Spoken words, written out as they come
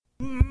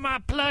I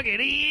plug it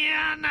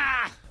in.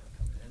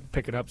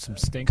 Picking up some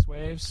stinks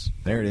waves.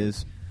 There it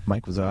is.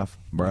 Mic was off,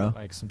 bro.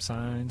 Like some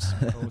sines, some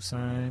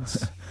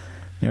cosines.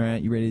 All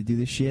right, you ready to do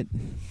this shit?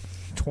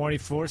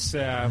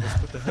 24/7. Let's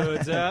put the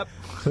hoods up.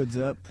 Hoods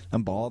up.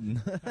 I'm bald.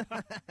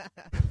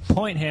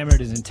 Point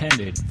Hammered is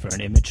intended for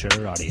an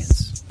immature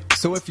audience.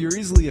 So if you're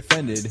easily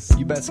offended,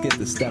 you best get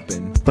the step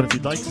in. But if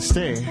you'd like to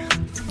stay,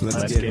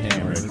 Let's get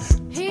hammered.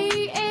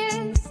 He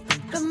is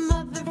the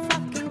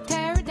motherfucking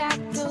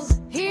pterodactyl,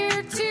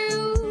 here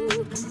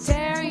to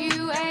tear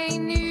you a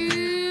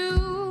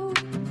new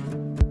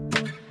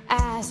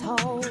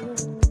asshole.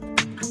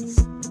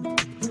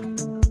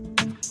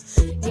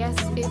 Yes,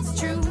 it's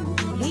true.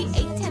 He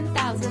ate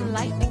 10,000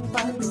 lightning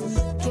bugs,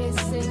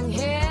 kissing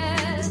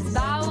his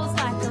bowels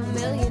like a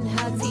million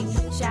hugs. He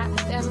shot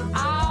them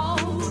out,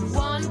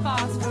 one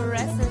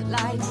phosphorescent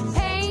light,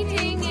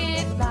 painting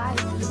it like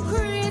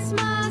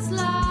Christmas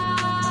lights.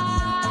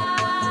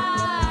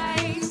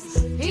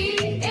 He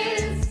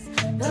is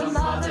the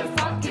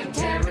motherfucking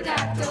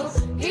pterodactyl,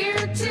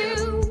 here to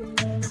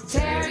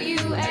tear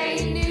you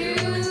a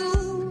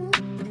new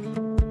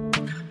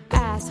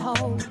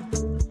asshole.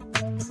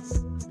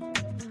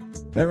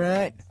 All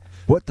right.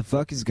 What the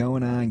fuck is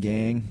going on,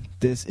 gang?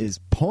 This is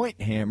Point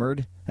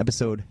Hammered,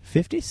 episode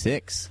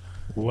 56.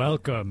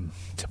 Welcome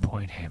to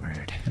Point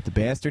Hammered. Got the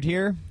bastard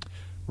here.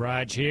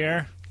 Raj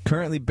here.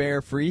 Currently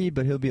bear free,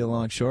 but he'll be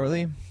along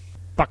shortly.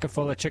 Bucket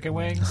full of chicken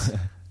wings.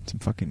 Some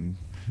fucking...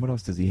 What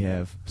else does he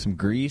have? Some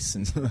grease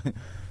and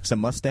some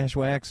mustache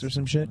wax or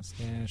some shit?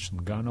 Mustache,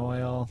 some gun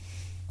oil.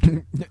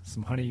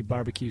 Some honey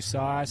barbecue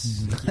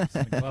sauce. Keeps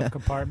in the glove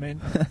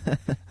compartment.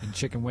 And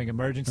chicken wing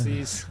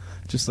emergencies.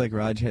 Just like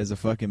Raj has a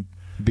fucking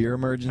beer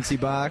emergency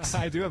box.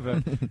 I do have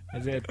a...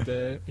 Is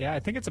it, yeah, I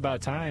think it's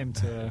about time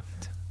to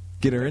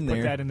Get her in put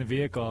there. that in the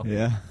vehicle.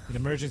 Yeah. An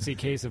emergency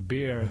case of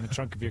beer in the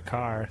trunk of your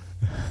car.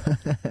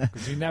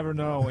 Because you never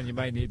know when you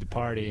might need to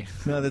party.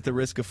 Now that the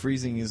risk of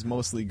freezing is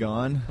mostly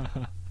gone.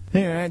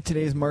 All right,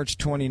 today's March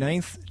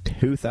 29th,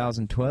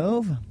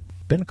 2012.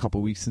 Been a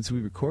couple weeks since we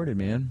recorded,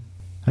 man.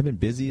 I've been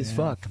busy as Yeah.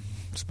 fuck.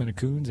 It's been a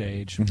coon's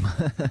age. I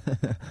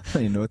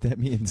don't even know what that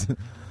means.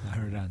 I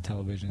heard it on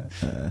television.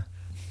 All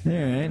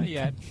right. Not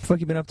yet. Fuck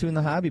you been up to in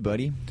the hobby,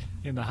 buddy?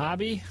 In the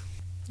hobby?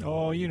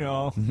 Oh, you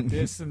know,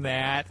 this and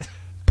that.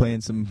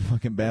 Playing some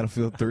fucking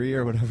Battlefield 3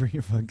 or whatever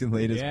your fucking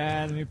latest...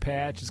 Yeah, the new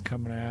patch is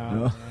coming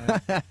out.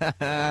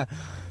 Yeah.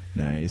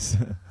 Nice.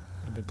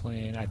 I've been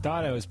playing. I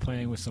thought I was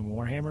playing with some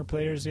Warhammer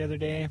players the other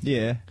day.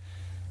 Yeah.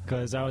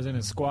 Because I was in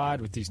a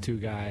squad with these two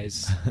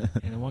guys,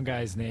 and the one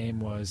guy's name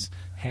was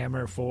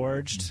Hammer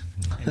Forged,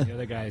 and the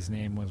other guy's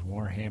name was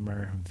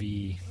Warhammer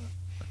V.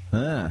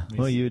 Ah,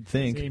 well, you'd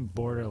think. Same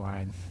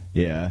borderline.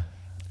 Yeah.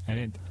 I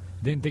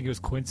didn't think it was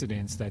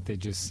coincidence that they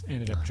just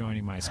ended up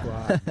joining my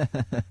squad.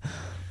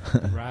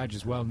 Raj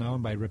is well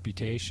known by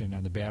reputation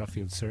on the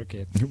Battlefield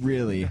circuit.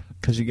 Really?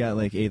 Because you got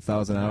like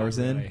 8,000 hours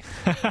Not in?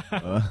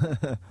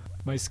 really.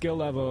 My skill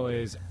level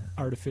is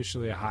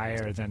artificially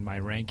higher than my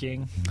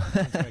ranking.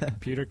 Since my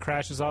computer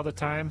crashes all the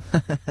time,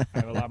 I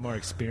have a lot more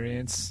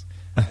experience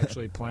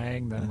actually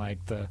playing than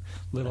like the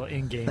little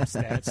in-game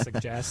stats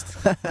suggest.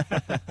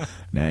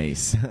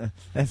 Nice.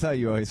 That's how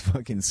you always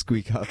fucking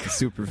squeak out the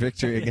super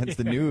victory against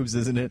the noobs,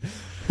 isn't it?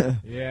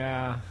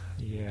 Yeah.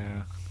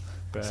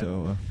 But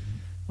So,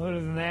 other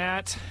than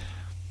that,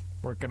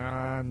 working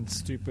on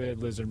stupid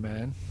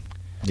Lizardmen.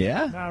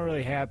 yeah? Not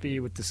really happy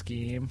with the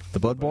scheme. The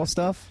Blood Bowl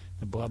stuff?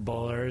 The Blood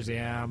Bowlers,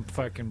 yeah, I'm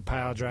fucking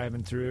pile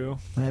driving through.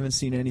 I haven't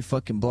seen any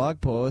fucking blog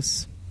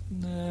posts.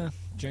 Nah,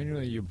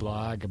 generally you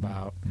blog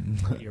about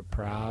what you're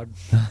proud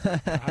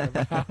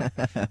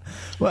about.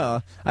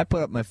 Well, I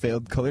put up my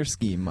failed color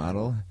scheme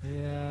model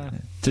Yeah.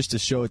 just to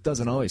show it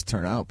doesn't always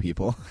turn out,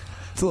 people.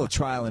 It's a little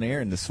trial and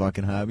error in this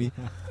fucking hobby.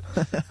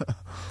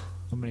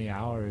 How many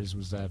hours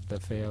was that the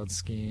failed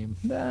scheme?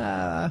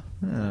 I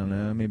don't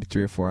know, maybe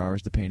 3 or 4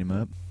 hours to paint him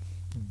up.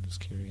 I'm just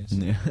curious.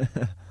 Yeah.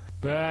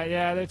 But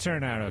yeah, they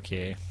turn out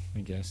okay, I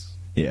guess.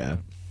 Yeah.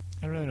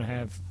 I really don't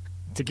have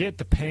to get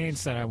the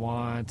paints that I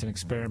want and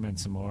experiment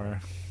some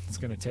more. It's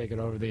going to take it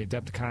over the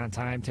Adepticon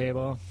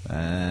timetable.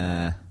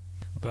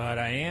 But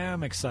I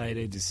am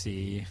excited to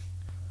see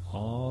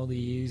all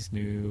these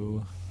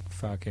new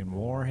fucking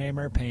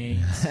Warhammer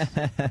paints.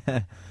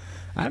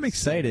 I'm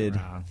excited.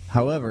 around.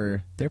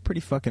 However, they're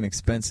pretty fucking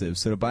expensive,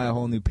 so to buy a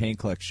whole new paint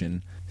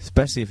collection,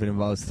 especially if it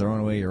involves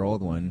throwing away your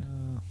old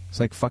one, it's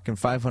like fucking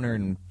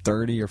 $530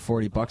 or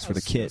 $40 for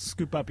the kit.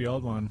 Scoop up your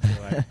old one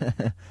for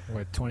like,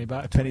 what,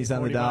 $20? Pennies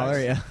on the $40? dollar,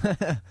 yeah.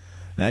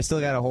 And I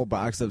still got a whole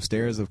box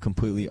upstairs of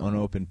completely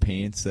unopened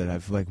paints that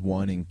I've like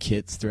won in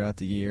kits throughout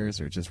the years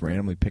or just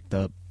randomly picked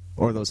up.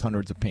 Or those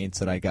hundreds of paints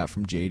that I got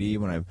from JD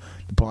when I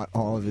bought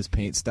all of his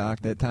paint stock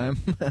that time.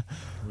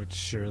 Which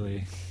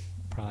surely,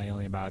 probably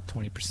only about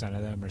 20%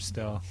 of them are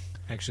still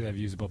actually have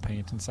usable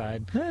paint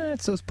inside.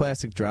 It's those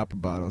plastic dropper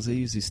bottles. They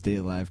usually stay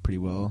alive pretty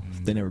well.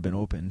 They've never been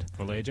opened.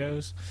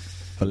 Vallejos?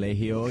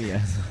 Vallejo,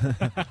 yes.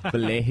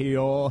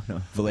 Vallejo.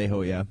 No,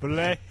 Vallejo, yeah.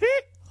 Vallejos!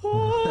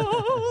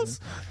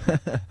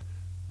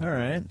 All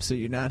right. So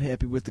you're not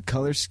happy with the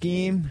color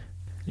scheme?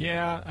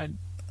 Yeah,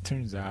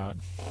 turns out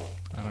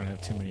I don't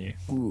have too many.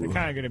 They're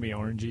kind of going to be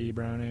orangey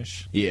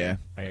brownish. Yeah.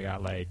 I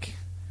got like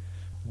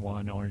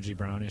one orangey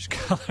brownish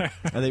color.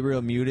 Are they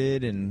real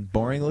muted and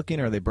boring looking,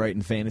 or are they bright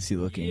and fantasy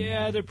looking?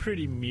 Yeah, they're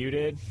pretty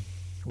muted.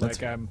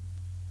 Like I'm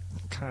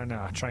kind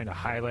of trying to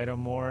highlight them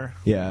more.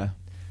 Yeah.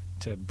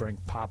 To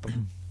pop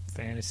them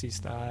fantasy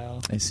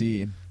style. I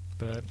see.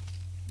 But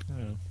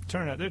I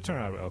don't know. They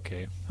turn out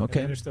okay.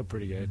 Okay. They're still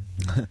pretty good.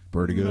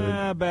 Pretty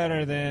good.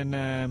 Better than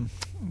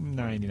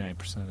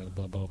 99% of the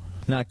Blood Bowl.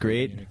 Not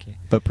great,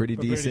 but pretty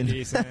decent. Pretty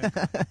decent.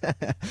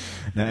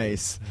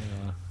 Nice.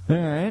 All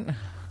right.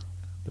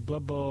 The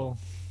Blood Bowl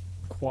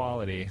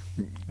quality.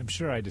 I'm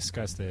sure I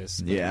discussed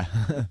this. Yeah.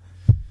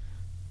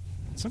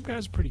 Some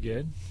guys are pretty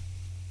good.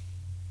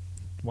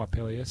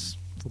 Wapilius.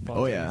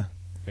 Football team. Yeah.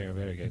 Very,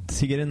 very good. Does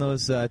he get in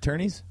those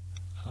tourneys?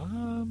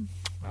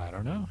 I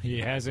don't know. He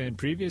hasn't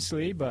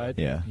previously, but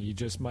he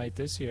just might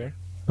this year.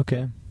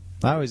 Okay.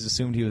 I always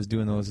assumed he was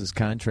doing those as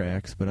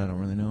contracts, but I don't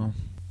really know.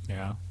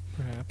 Yeah,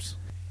 perhaps.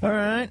 All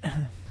right.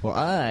 Well,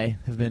 I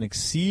have been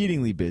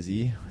exceedingly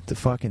busy with the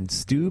fucking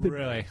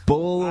stupid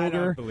bull I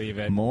ogre don't believe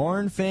it.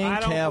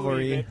 Mournfang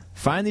Cavalry.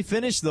 Finally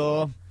finished,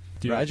 though.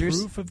 Do you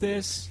Rogers? have proof of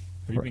this?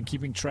 Have you been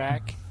keeping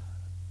track?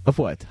 Of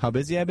what? How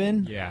busy I've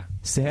been? Yeah.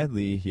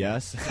 Sadly,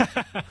 yes.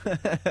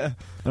 I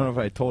don't know if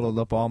I totaled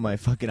up all my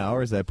fucking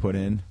hours I put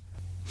in.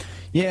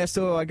 Yeah,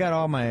 so I got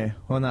all my,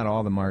 well, not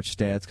all the March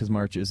stats because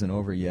March isn't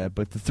over yet,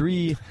 but the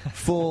 3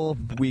 full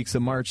weeks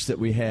of March that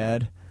we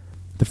had.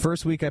 The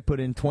first week I put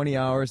in 20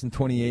 hours and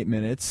 28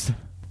 minutes.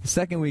 The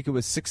second week it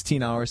was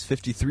 16 hours,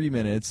 53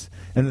 minutes.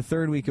 And the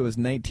third week it was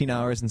 19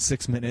 hours and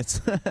 6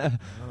 minutes.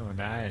 Oh,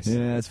 nice.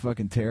 Yeah, it's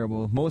fucking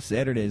terrible. Most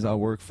Saturdays I'll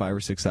work 5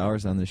 or 6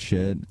 hours on this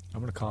shit.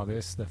 I'm going to call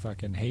this the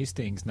fucking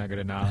Hastings nugget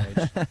of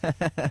knowledge.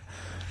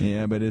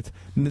 Yeah, but it's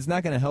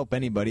not going to help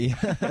anybody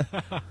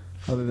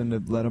other than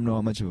to let them know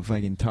how much of a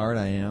fucking tart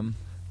I am.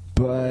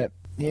 But,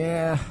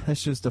 yeah,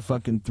 that's just a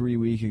fucking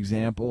 3-week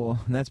example.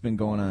 And that's been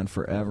going on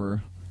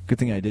forever. Good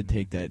thing I did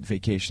take that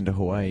vacation to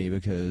Hawaii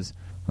because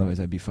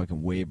otherwise I'd be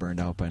fucking way burned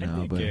out by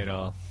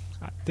now.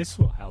 This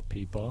will help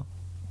people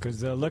because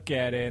they'll look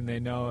at it and they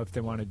know if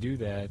they want to do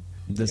that.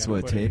 That's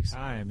what it takes.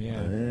 Time,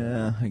 yeah.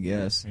 Yeah, I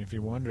guess. And if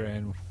you're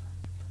wondering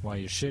why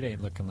your shit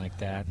ain't looking like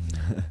that,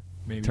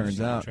 maybe turns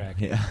you should out,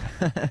 keep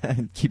track. Yeah,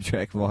 keep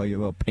track of all your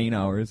little pain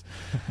hours.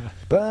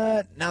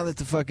 But now that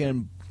the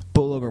fucking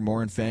Bull Ogre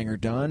Mournfang are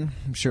done,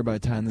 I'm sure by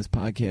the time this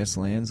podcast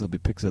lands, there'll be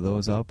pics of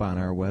those up on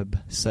our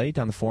website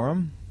on the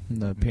forum. In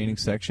the painting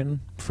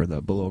section for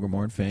the Bull Ogre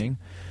Mournfang.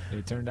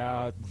 They turned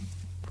out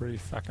pretty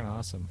fucking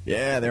awesome.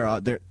 Yeah, they're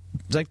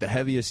it's like the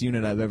heaviest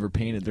unit I've ever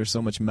painted. There's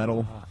so much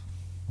metal.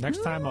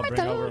 Next time I'll bring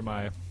over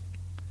my... Do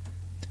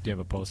you have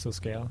a postal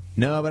scale?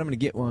 No, but I'm going to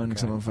get one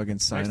because I'm going to fucking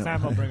sign Next up.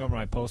 time I'll bring over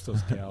my postal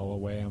scale.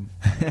 We'll weigh them.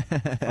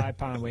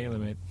 5-pound weight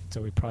limit,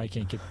 so we probably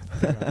can't get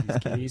out these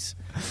kitties.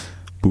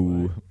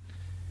 Boo. But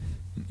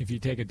if you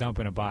take a dump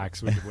in a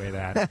box, we could weigh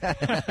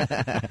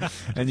that.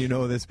 And you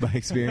know this by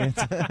experience.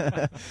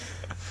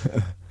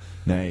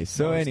 Nice.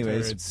 So, Most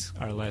anyways, turds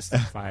are less than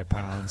 5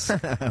 pounds.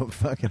 I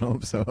fucking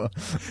hope so.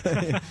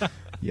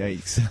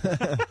 Yikes.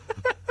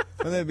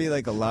 Would that be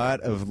like a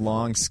lot of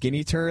long,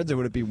 skinny turds, or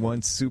would it be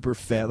one super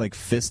fat, like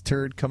fist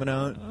turd coming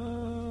out?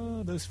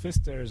 Those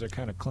fisters are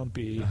kind of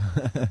clumpy.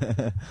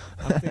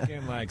 I'm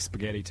thinking like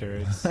spaghetti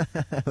turds.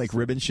 Like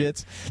ribbon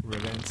shits?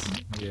 Ribbons,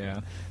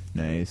 yeah.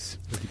 Nice.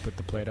 If you put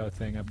the Play-Doh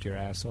thing up to your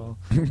asshole.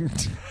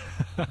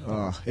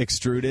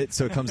 Extrude it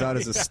so it comes out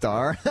as a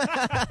star.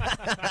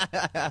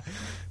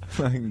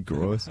 Fucking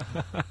gross.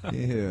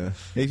 Yeah.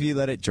 If you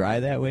let it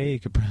dry that way, you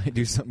could probably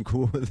do something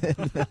cool with it.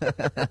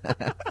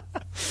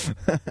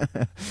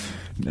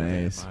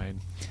 Nice.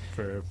 Mine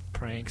for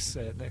pranks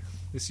at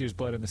this year's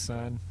Blood in the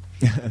Sun.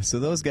 So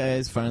those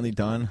guys finally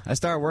done. I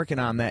started working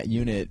on that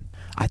unit.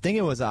 I think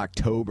it was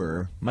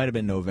October. Might have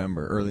been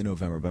November, early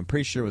November, but I'm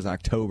pretty sure it was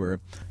October.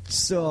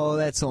 So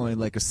that's only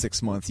like a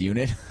 6-month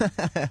unit.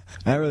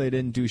 I really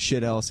didn't do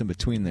shit else in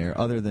between there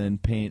other than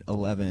paint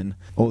 11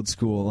 old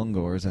school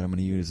Ungors that I'm going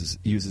to use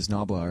as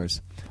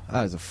Noblars.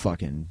 That was a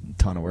fucking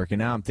ton of work. And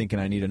now I'm thinking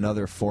I need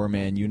another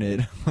 4-man unit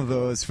of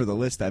those for the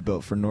list I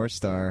built for North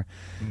Star.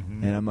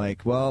 Mm-hmm. And I'm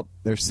like, well,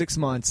 there's 6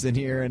 months in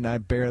here and I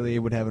barely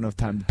would have enough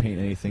time to paint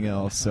anything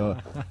else. So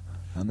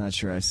I'm not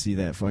sure I see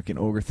that fucking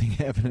ogre thing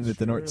happening at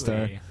the North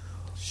Star.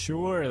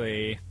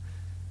 Surely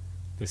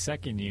the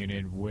second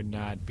unit would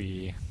not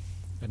be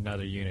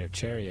another unit of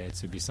chariots.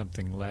 It would be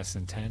something less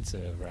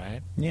intensive,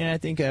 right? Yeah, I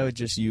think I would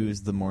just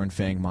use the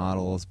Mournfang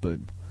models, but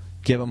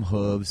give them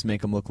hooves,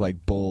 make them look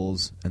like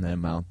bulls, and then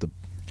mount the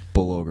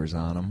bull ogres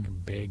on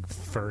them. Big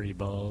furry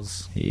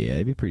bulls. Yeah,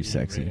 it'd be pretty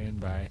sexy. Ridden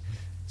by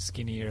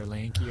skinnier,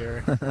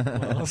 lankier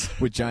bulls.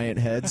 With giant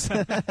heads.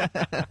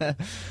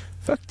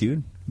 Fuck,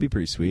 dude. It'd be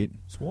pretty sweet.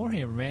 It's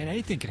Warhammer, man.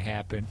 Anything can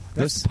happen.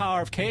 That's the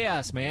power of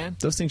chaos, man.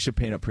 Those things should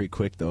paint up pretty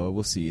quick, though.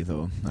 We'll see,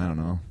 though. I don't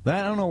know.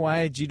 I don't know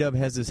why G-Dub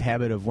has this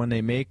habit of when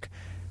they make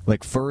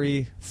like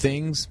furry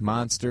things,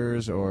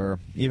 monsters, or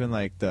even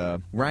like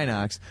the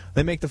Rhinox.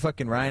 They make the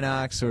fucking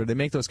Rhinox, or they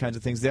make those kinds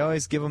of things. They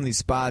always give them these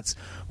spots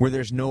where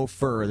there's no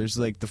fur. There's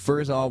like the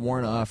fur's all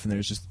worn off, and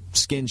there's just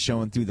skin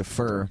showing through the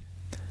fur.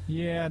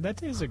 Yeah,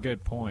 that is a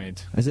good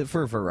point. Is it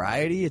for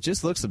variety? It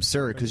just looks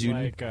absurd because you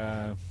like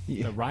the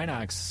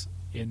Rhinox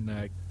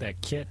in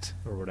that kit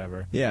or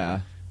whatever.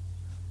 Yeah,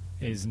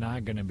 is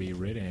not going to be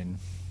ridden.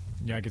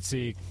 Yeah, I could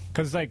see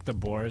because like the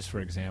boars, for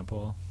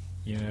example,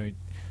 you know.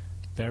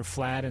 They're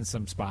flat in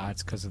some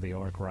spots because of the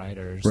orc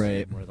riders,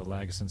 right? Where the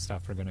legs and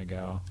stuff are going to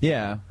go.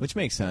 Yeah, which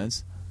makes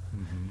sense.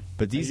 Mm-hmm.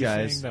 But these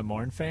guys, the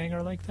Mournfang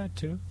are like that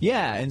too.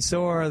 Yeah, and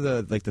so are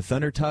the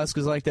Thunder Tusk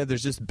is like that.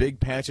 There's just big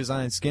patches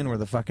on its skin where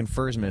the fucking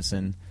fur's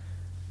missing.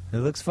 It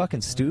looks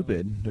fucking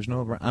stupid. There's no.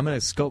 I'm gonna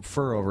sculpt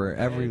fur over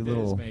every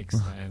little. Makes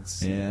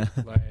sense. Yeah.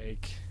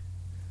 Like.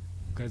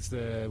 Because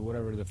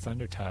the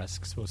Thunder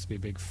Tusk is supposed to be a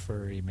big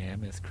furry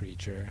mammoth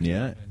creature.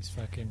 Yeah. And he's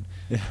fucking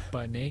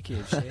butt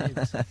naked,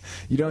 shaved.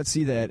 You don't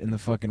see that in the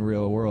fucking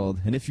real world.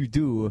 And if you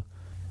do,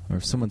 or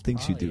if someone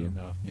thinks you do,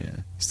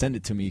 send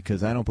it to me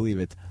because I don't believe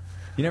it.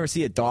 You never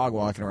see a dog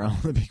walking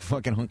around with a big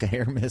fucking hunk of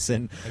hair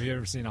missing. Have you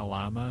ever seen a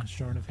llama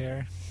shorn of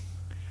hair?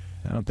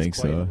 I don't think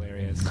so.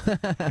 Hilarious.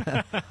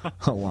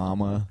 A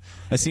llama.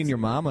 I seen your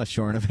mama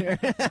shorn of hair.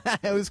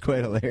 It was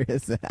quite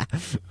hilarious.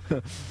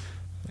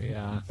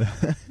 Yeah.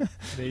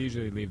 They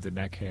usually leave the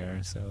neck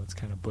hair, so it's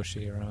kind of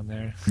bushy around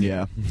there.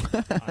 Yeah.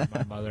 On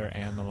my mother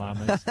and the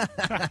llamas.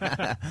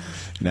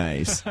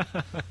 Nice. All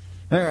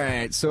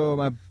right, so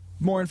my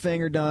Mournfang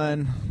are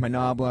done. My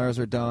Gnoblars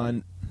are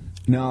done.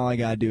 Now all I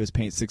gotta do is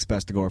paint 6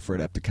 Bestigor for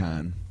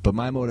Adepticon. But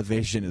my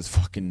motivation is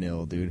fucking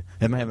nil, dude.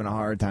 I'm having a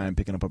hard time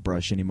picking up a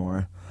brush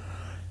anymore,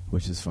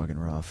 which is fucking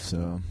rough,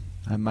 so...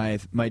 My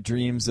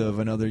dreams of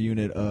another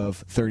unit of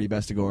 30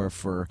 Bestigor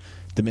for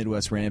the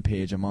Midwest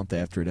Rampage a month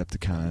after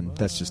Adepticon,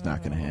 that's just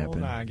not going to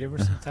happen. Hold on, give her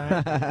some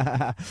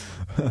time.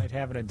 You might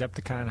have an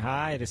Adepticon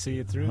high to see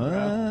you through,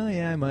 bro.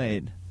 Yeah, I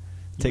might.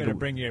 You better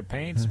bring your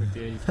paints with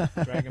you.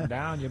 Drag them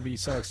down. You'll be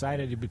so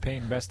excited. You'll be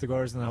painting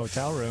Bestigors in the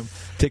hotel room.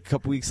 Take a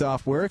couple weeks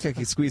off work. I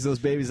can squeeze those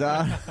babies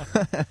out.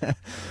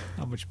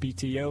 How much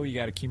PTO you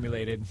got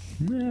accumulated?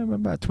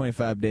 About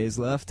 25 days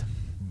left.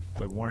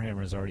 But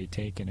Warhammer's already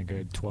taken a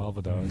good 12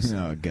 of those.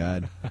 Oh,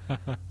 God.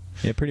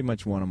 Yeah, pretty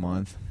much one a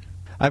month.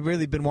 I've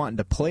really been wanting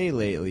to play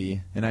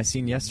lately, and I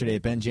seen yesterday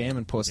Ben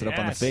Jammin posted up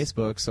on the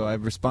Facebook, so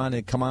I've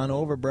responded, come on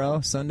over,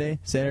 bro, Sunday,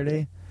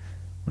 Saturday,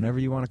 whenever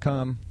you want to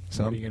come.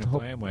 So what are you going to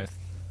play him with?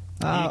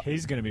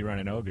 He's going to be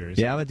running ogres.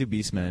 Yeah, I'm going to do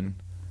Beastmen.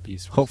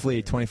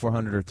 Hopefully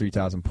 2,400 or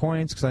 3,000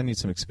 points, because I need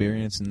some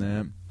experience in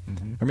that.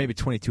 Mm-hmm. Or maybe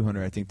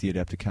 2,200, I think the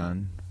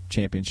Adepticon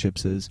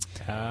Championships is.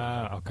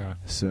 Okay.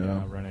 So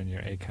yeah, running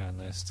your Acon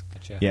list.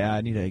 Gotcha. Yeah,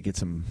 I need to get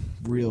some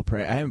real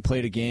practice. I haven't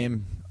played a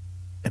game.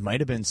 It might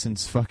have been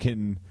since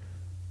fucking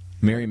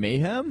Merry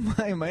Mayhem.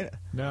 I might.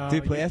 No,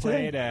 did you play after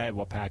played at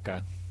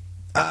Wapaka.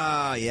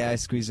 Yeah, I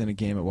squeezed in a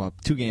game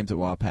at 2 games at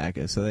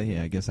Wapaka. So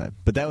yeah, I guess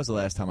But that was the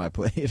last time I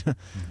played.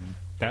 Mm-hmm.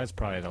 That was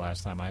probably the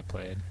last time I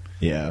played.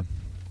 Yeah.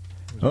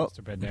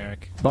 Mr.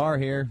 Bednarik. Bar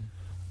here.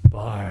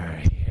 Bar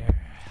here.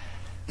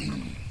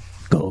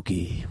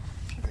 Goki.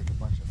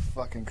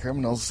 Fucking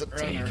criminals sitting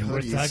around their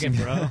We're hoodies. thugging,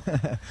 bro.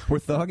 We're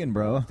thugging,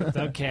 bro.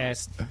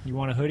 Thugcast. You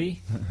want a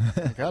hoodie?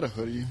 I got a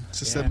hoodie. It's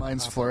just that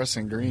mine's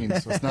fluorescent green,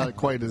 so it's not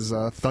quite as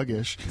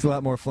thuggish. It's a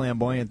lot more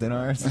flamboyant than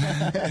ours.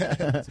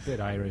 It's a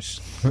bit Irish.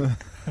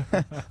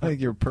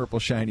 Like your purple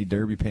shiny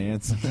derby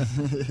pants. What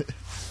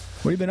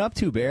have you been up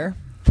to, Bear?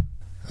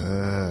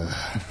 Not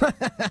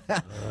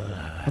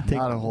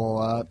a whole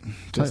lot.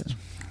 Just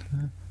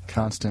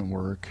constant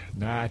work.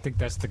 Nah, I think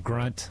that's the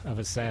grunt of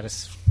a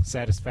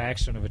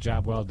satisfaction of a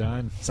job well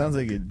done. Sounds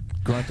like a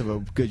grunt of a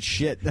good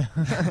shit.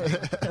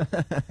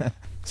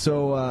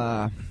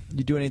 So,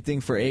 you do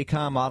anything for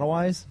ACOM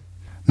model-wise?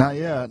 Not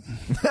yet.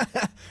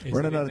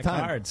 Running out of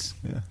time. Cards?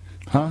 Yeah.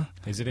 Huh?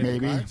 Is it in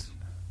Maybe. the cards?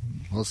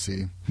 We'll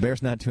see.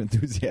 Bear's not too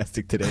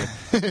enthusiastic today.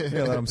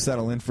 Here, let him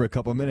settle in for a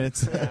couple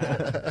minutes.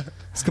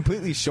 It's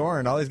completely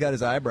shorn. All he's got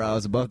is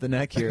eyebrows above the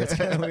neck here. It's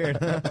kind of weird.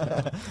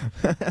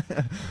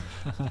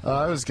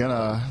 I was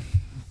gonna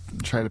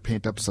try to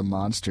paint up some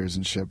monsters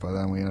and shit, but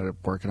then we ended up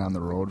working on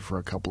the road for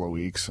a couple of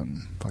weeks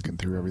and fucking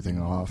threw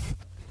everything off.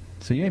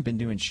 So you ain't been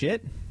doing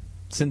shit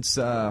since,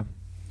 what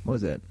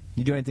was it?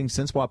 You do anything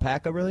since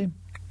Wapaka, really?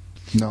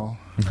 No.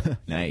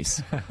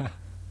 Nice.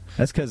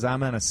 That's because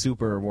I'm on a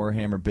super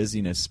Warhammer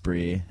busyness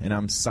spree, and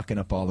I'm sucking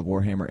up all the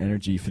Warhammer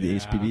energy for the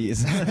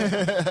HPVs.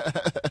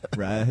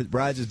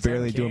 Raj is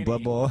barely doing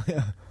Blood Bowl.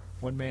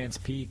 One man's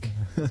peak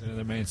is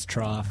another man's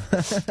trough.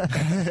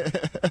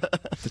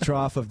 The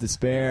trough of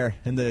despair.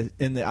 In the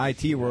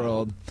IT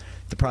world,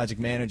 the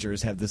project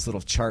managers have this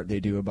little chart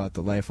they do about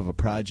the life of a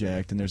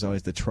project, and there's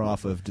always the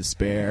trough of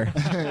despair.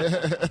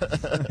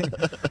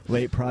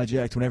 Late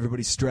project, when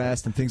everybody's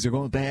stressed and things are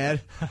going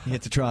bad, you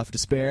hit the trough of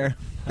despair.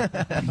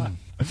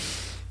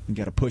 You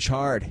got to push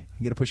hard.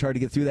 You got to push hard to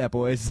get through that,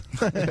 boys.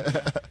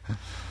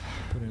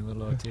 Put in a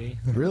little OT.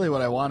 Really,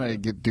 what I want to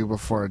do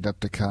before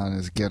Adepticon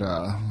is get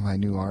a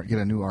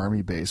new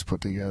army base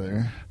put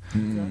together.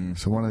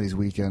 So one of these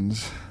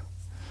weekends.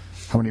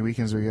 How many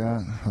weekends we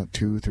got?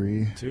 2,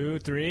 3? 2,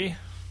 3.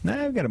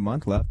 Nah, I've got a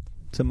month left.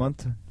 It's a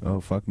month. Oh,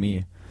 fuck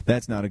me.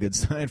 That's not a good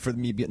sign for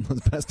me getting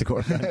those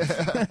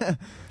Pesticor.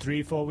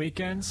 3 full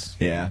weekends?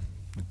 Yeah.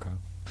 Okay.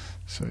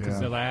 So, Because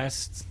the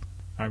last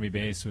army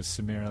base was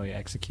summarily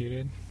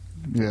executed.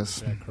 Yes.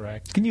 Is that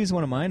correct? You can use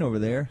one of mine over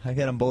there. I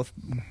got them both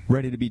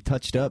ready to be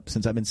touched up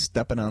since I've been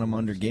stepping on them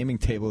under gaming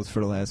tables for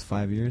the last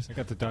 5 years. I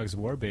got the Dogs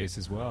War base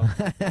as well.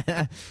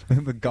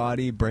 The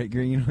gaudy, bright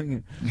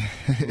green.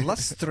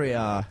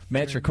 Lustria.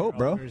 Match your coat,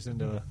 bro.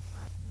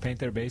 Paint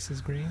their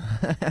bases green.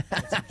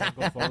 Get some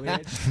jungle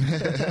foliage.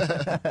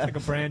 It's like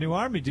a brand new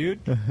army, dude.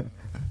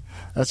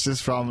 That's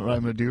just what I'm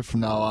going to do from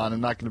now on. I'm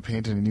not going to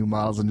paint any new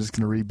models. I'm just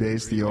going to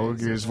rebase the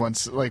ogres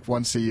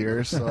once a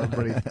year, so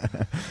everybody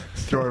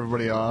throw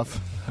everybody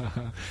off.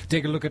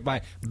 Take a look at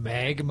my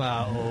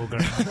magma ogre.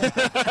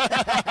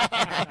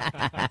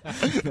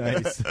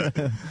 Nice.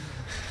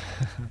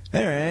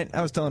 All right.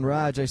 I was telling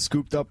Raj I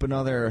scooped up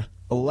another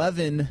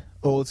 11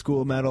 old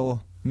school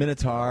metal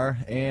Minotaur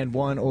and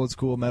 1 old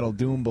school metal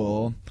Doom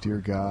Bull. Dear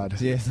God.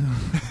 Yeah,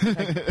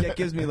 that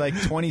gives me like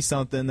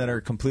 20-something that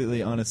are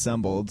completely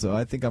unassembled, so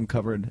I think I'm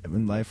covered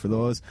in life for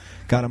those.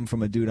 Got them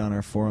from a dude on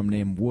our forum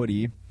named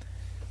Woody,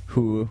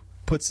 who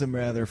put some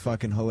rather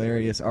fucking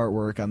hilarious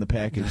artwork on the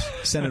package.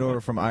 Sent it over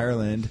from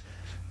Ireland.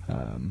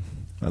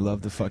 I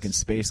love the fucking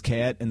space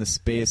cat and the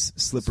space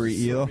slippery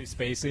eel.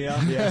 Space eel?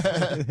 Yeah.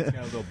 He's got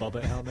a little bubble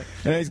helmet.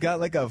 And he's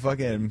got like a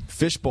fucking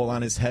fishbowl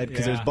on his head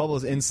because there's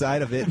bubbles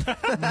inside of it.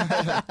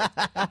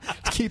 To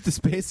keep the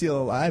space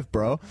eel alive,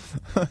 bro.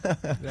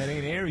 That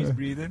ain't air he's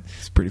breathing.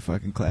 It's pretty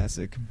fucking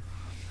classic.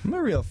 I'm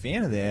a real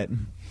fan of that.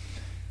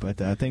 But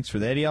thanks for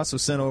that. He also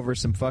sent over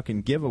some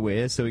fucking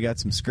giveaways. So we got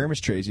some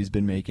skirmish trays he's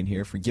been making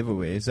here for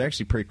giveaways. They're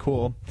actually pretty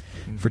cool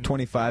for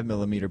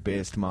 25mm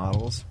based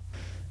models.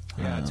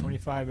 Yeah,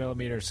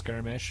 25mm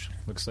skirmish.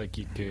 Looks like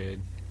you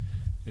could.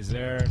 Is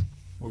there,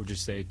 what would you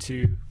say,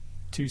 two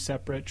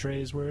separate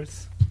trays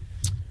worth?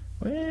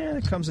 Well,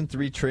 it comes in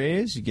 3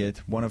 trays. You get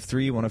 1 of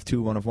 3, 1 of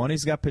 2, 1 of 1.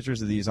 He's got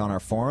pictures of these on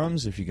our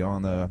forums. If you go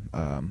on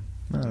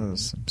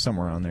the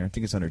somewhere on there, I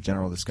think it's under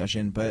general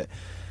discussion. But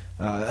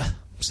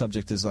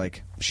subject is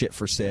like shit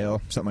for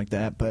sale, something like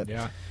that. But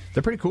yeah,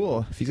 they're pretty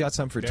cool. If he's got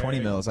some for 20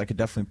 mils, I could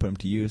definitely put them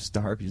to use,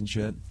 the harpies and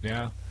shit.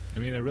 Yeah, I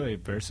mean they're really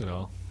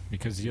versatile.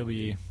 Because you'll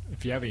be,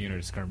 if you have a unit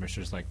of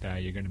skirmishers like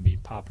that, you're going to be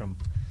popping them.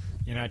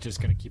 You're not just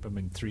going to keep them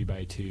in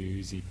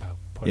 3x2s. You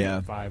put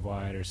them 5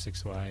 wide or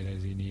 6 wide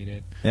as you need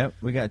it. Yep,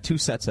 we got 2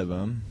 sets of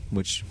them,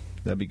 which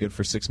that'd be good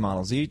for 6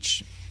 models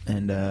each.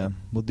 And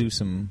we'll do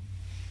some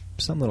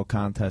little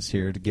contest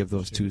here to give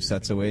those 2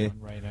 sets away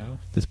right now.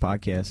 This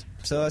podcast.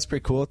 So that's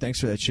pretty cool. Thanks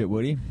for that shit,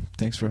 Woody.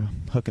 Thanks for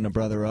hooking a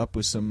brother up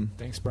with some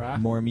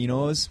more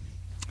aminos.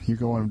 You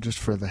going just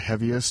for the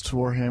heaviest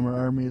Warhammer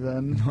army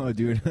then? Oh,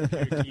 dude.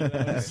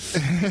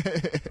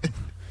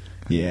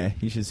 Yeah,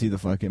 you should see the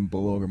fucking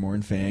Bull Ogre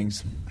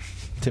Mornfangs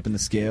tipping the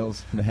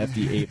scales. The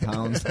hefty 8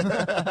 pounds.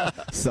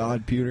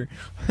 Solid pewter.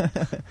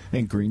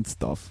 And green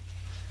stuff.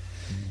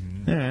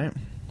 All right. Well,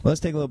 let's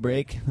take a little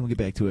break, and we'll get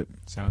back to it.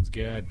 Sounds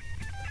good.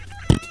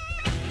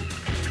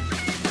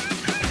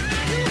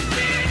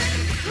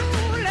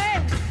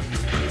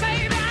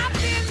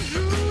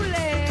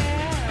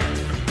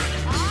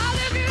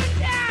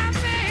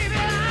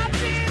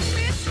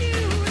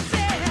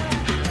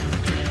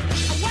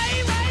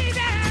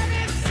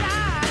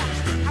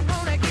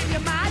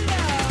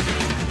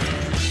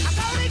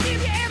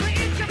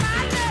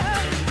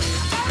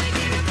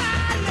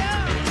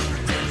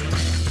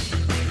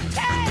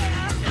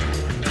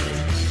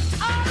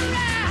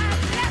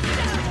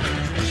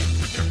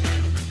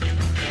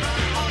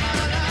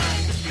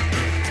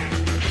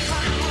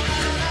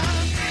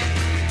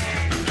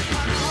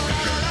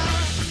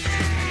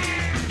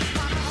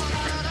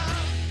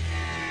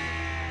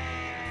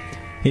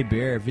 Hey,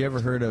 Bear, have you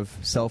ever heard of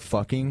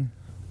self-fucking?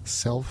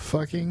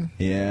 Self-fucking?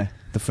 Yeah,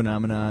 the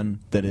phenomenon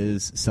that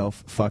is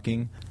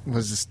self-fucking.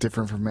 Was this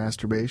different from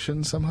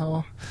masturbation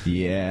somehow?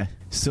 Yeah.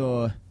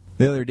 So,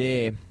 the other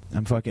day,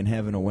 I'm fucking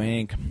having a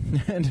wank,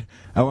 and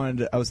I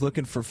was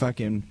looking for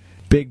fucking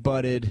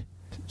big-butted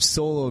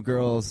solo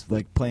girls,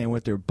 like, playing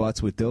with their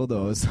butts with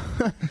dildos.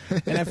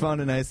 And I found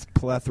a nice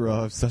plethora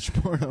of such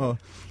porno,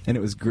 and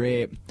it was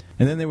great.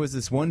 And then there was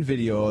this one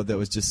video that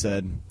was just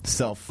said,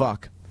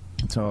 self-fuck.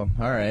 So,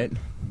 alright,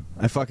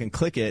 I fucking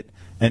click it,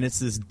 and it's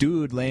this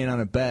dude laying on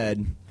a bed,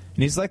 and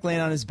he's like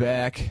laying on his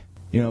back,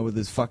 you know, with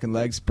his fucking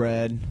legs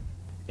spread,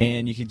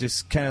 and you can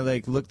just kind of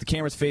like look, the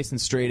camera's facing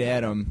straight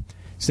at him,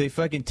 so he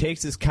fucking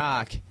takes his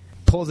cock,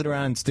 pulls it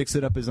around and sticks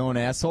it up his own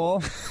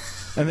asshole,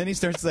 and then he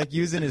starts like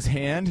using his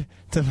hand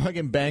to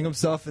fucking bang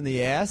himself in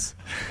the ass.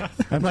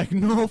 I'm like,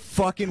 no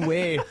fucking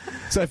way.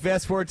 So I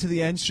fast forward to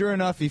the end, sure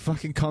enough, he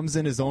fucking comes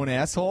in his own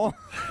asshole.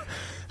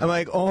 I'm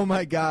like, oh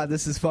my god,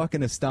 this is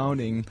fucking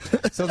astounding.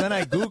 So then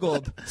I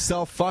Googled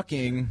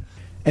self-fucking,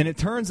 and it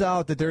turns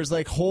out that there's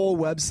like whole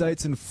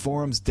websites and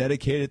forums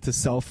dedicated to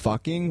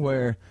self-fucking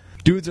where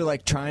dudes are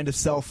like trying to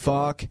sell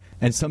fuck,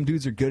 and some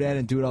dudes are good at it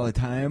and do it all the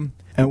time.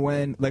 And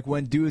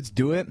when dudes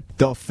do it,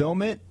 they'll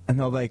film it and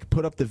they'll like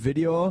put up the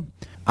video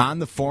on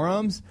the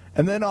forums,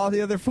 and then all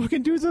the other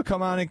fucking dudes will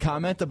come on and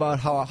comment about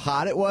how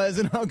hot it was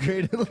and how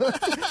great it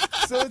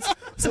looked. So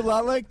it's a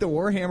lot like the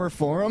Warhammer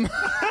forum.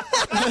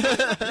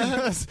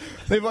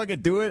 They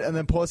fucking do it and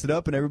then post it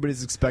up, and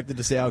everybody's expected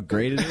to say how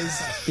great it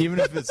is, even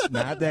if it's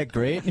not that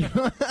great.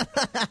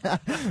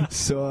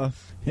 So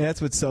yeah,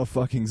 that's what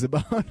self-fucking's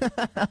about.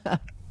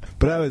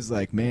 But I was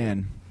like,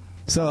 man.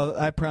 So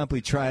I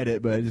promptly tried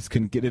it, but I just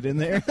couldn't get it in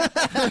there.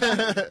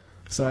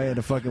 So I had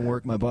to fucking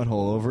work my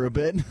butthole over a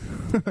bit.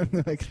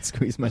 I could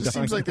squeeze my dong. It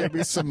seems like there'd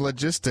be some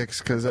logistics,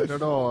 because I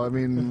don't know. I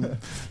mean,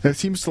 it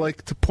seems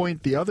like to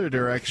point the other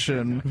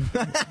direction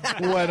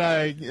when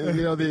I,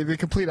 the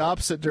complete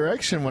opposite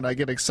direction when I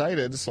get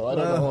excited. So I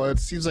don't know. It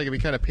seems like it'd be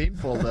kind of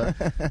painful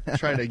to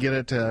try to get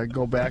it to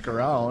go back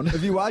around.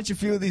 If you watch a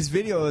few of these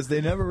videos,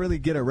 they never really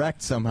get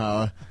erect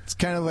somehow. It's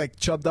kind of like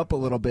chubbed up a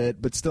little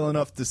bit, but still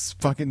enough to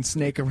fucking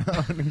snake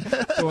around and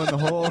go in the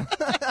hole.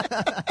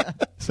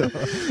 So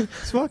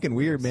it's fucking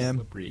weird, man.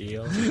 Slippery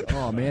eel.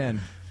 Oh, man.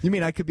 You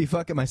mean I could be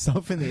fucking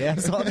myself in the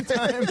ass all the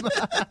time?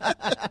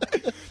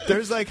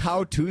 There's like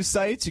how-to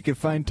sites. You can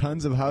find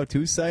tons of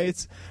how-to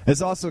sites.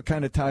 It's also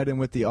kind of tied in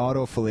with the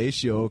auto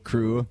fellatio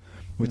crew,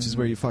 which is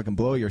where you fucking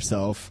blow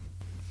yourself.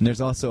 And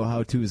there's also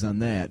how-tos on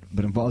that,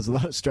 but involves a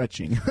lot of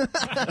stretching.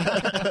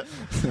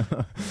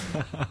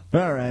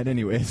 All right,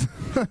 anyways.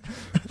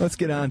 Let's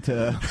get on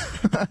to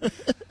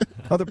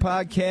other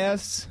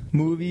podcasts,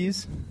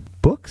 movies,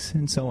 books,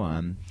 and so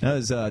on. I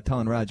was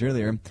telling Raj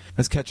earlier, I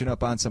was catching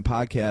up on some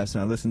podcasts,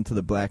 and I listened to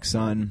the Black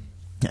Sun,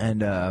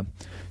 and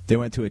they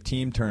went to a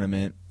team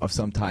tournament of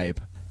some type,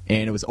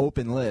 and it was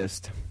open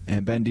list,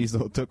 and Ben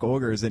Diesel took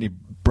Ogres, and he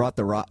brought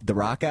the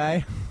rock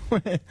guy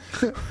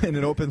in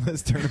an open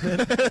list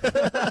tournament.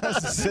 I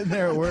was just sitting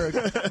there at work,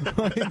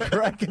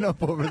 cracking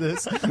up over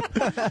this.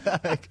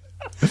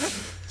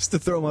 Just to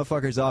throw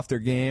motherfuckers off their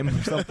game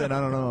or something,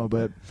 I don't know,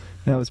 but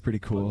that was pretty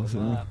cool.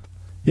 So.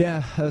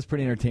 Yeah, that was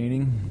pretty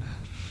entertaining.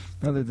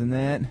 Other than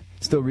that,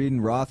 still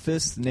reading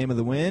Rothfuss, The Name of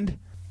the Wind.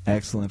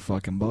 Excellent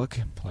fucking book.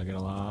 Plugging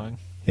along.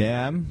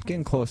 Yeah, I'm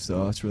getting close,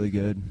 though. It's really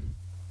good.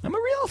 I'm a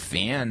real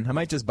fan. I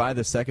might just buy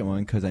the second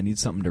one because I need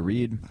something to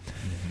read.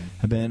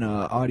 I've been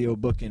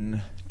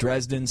audiobooking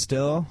Dresden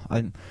still.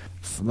 I'm,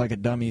 like a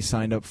dummy,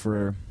 signed up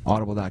for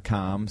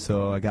Audible.com,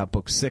 so I got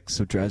book 6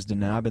 of Dresden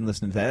now. I've been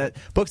listening to that.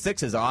 Book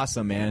 6 is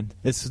awesome, man.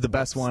 This is the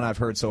best one I've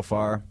heard so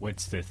far.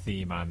 What's the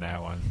theme on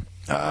that one?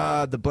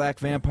 The black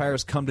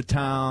vampires come to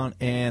town,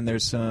 and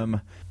there's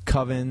some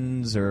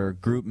covens or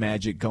group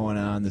magic going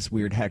on, this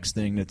weird hex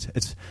thing.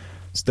 It's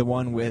the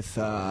one with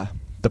the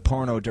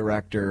porno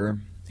director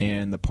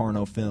and the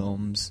porno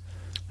films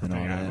and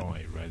all that. I've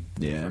only read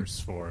the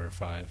first 4 or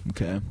 5.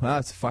 Okay. Well,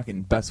 it's the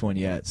fucking best one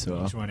yet.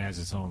 So each one has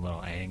its own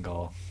little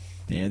angle.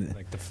 Yeah.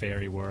 Like the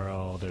fairy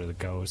world or the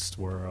ghost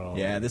world.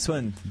 Yeah, this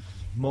one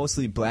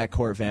mostly black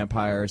court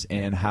vampires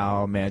and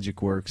how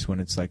magic works when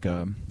it's like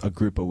a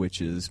group of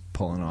witches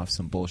pulling off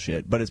some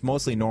bullshit. But it's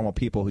mostly normal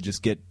people who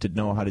just get to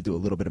know how to do a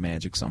little bit of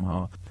magic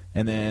somehow.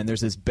 And then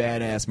there's this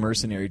badass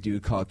mercenary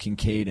dude called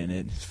Kincaid in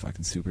it. It's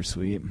fucking super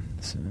sweet.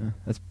 So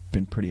that's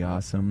been pretty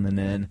awesome. And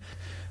then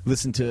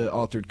listen to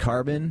Altered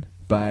Carbon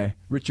by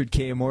Richard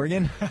K.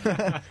 Morgan.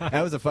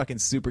 That was a fucking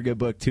super good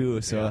book,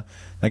 too. So yeah.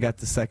 I got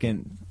the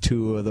second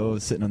 2 of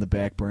those sitting on the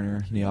back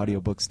burner in the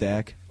audiobook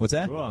stack. What's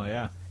that? Cool,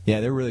 yeah.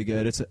 Yeah, they're really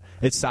good. It's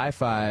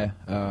sci-fi,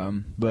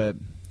 but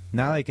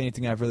not like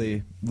anything I've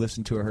really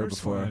listened to or heard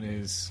before. The first one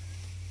is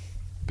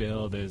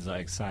billed as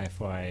like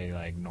sci-fi,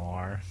 like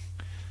noir,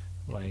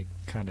 like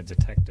kind of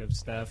detective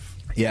stuff.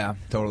 Yeah,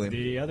 totally.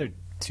 The other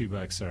 2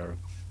 books are,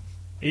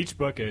 each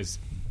book is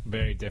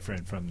very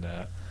different from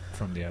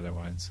the other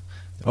ones.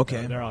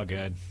 Okay, they're all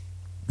good.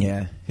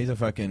 Yeah, he's a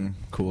fucking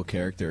cool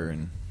character,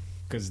 and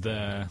because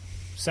the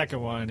second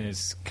one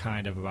is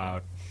kind of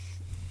about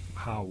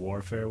how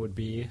warfare would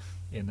be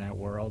in that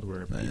world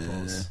where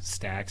people's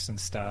stacks and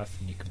stuff,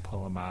 and you can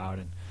pull them out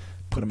and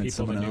put them in people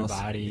someone to new else.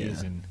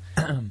 bodies, and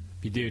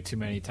if you do it too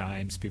many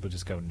times, people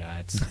just go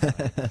nuts.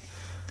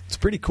 It's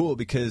pretty cool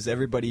because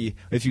everybody,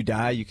 if you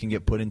die, you can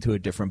get put into a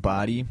different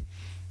body,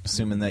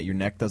 assuming that your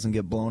neck doesn't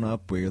get blown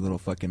up where your little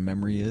fucking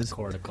memory is.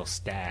 Cortical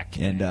stack.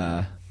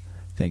 And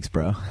thanks,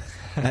 bro.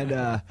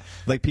 And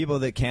like people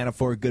that can't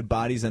afford good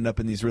bodies end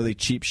up in these really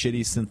cheap,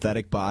 shitty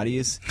synthetic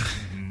bodies,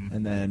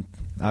 and then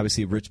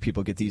obviously rich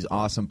people get these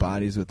awesome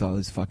bodies with all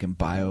this fucking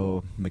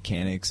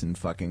biomechanics and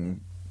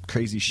fucking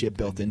crazy shit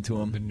built into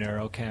them. The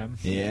neurochem.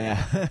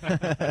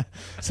 Yeah.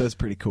 So it's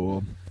pretty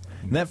cool.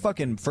 And that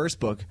fucking first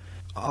book,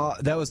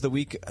 that was the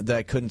week that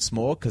I couldn't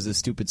smoke because of the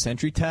stupid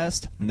Sentry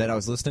test, and that I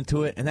was listening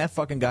to it, and that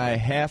fucking guy,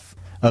 half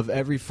of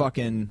every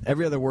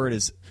other word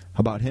is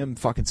about him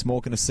fucking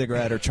smoking a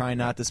cigarette or trying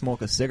not to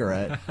smoke a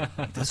cigarette.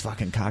 This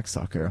fucking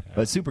cocksucker.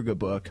 But super good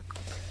book.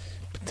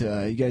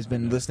 But you guys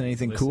been listening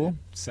to anything cool?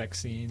 Sex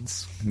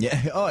scenes.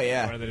 Yeah. Oh,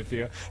 yeah. More than a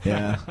few.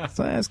 Yeah.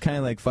 So that's kind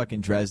of like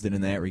fucking Dresden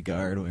in that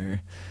regard,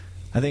 where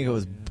I think it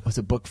was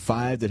it book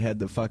 5 that had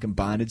the fucking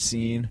bondage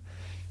scene,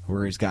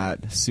 where he's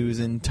got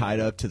Susan tied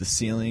up to the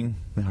ceiling,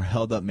 or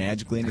held up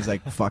magically, and he's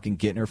like fucking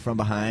getting her from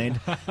behind.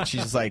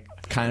 She's like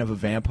kind of a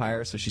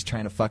vampire, so she's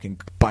trying to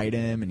fucking bite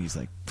him, and he's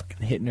like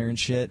fucking hitting her and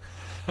shit,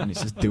 and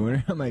he's just doing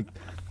her. I'm like,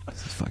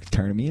 this is fucking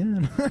turning me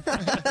on.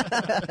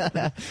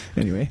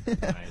 Anyway.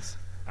 Nice.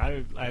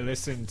 I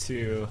listened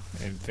to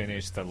and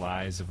finished The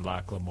Lies of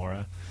Locke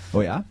Lamora.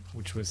 Oh, yeah?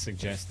 Which was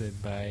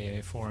suggested by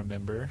a forum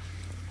member.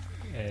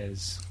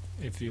 As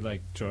if you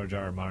like George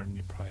R. R. Martin,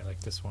 you probably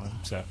like this one.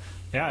 So,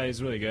 yeah, it's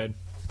really good.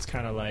 It's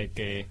kind of like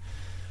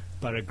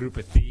about a group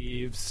of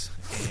thieves,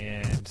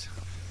 and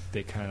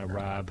they kind of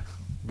rob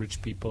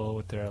rich people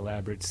with their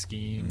elaborate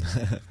schemes.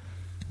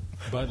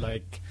 But,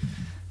 like,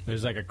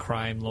 there's like a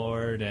crime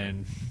lord,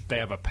 and they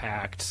have a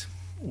pact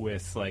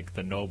with like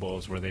the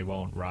nobles where they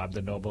won't rob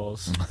the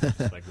nobles,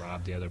 just, like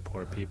rob the other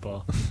poor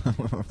people.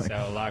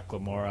 So Locke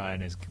Lamora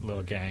and his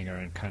little gang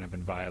are kind of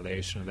in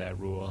violation of that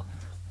rule,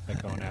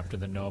 like going after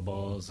the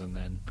nobles. And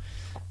then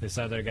this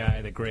other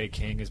guy, the Grey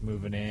King, is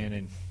moving in,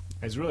 and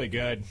it's really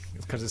good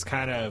because it's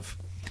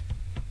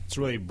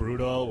really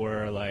brutal,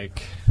 where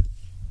like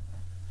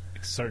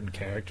certain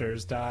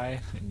characters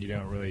die, and you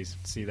don't really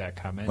see that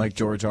coming. Like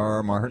George R.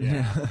 R. Martin.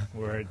 Yeah,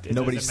 where it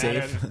nobody's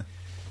safe.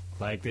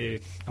 Like a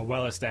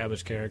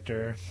well-established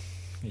character,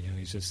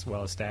 he's just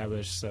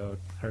well-established, so it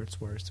hurts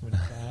worse when he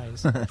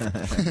dies.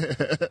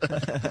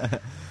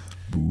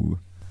 Boo.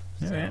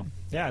 So,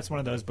 yeah, it's one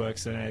of those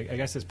books, and I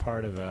guess it's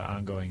part of an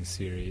ongoing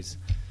series.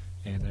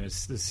 And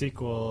there's the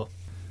sequel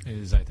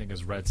is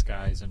Red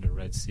Skies Under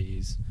Red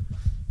Seas,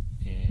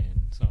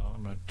 and so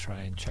I'm gonna try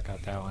and check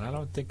out that one. I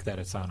don't think that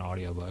it's on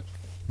audiobook.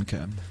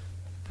 Okay.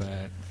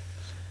 But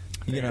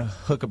you gonna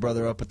hook a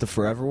brother up with the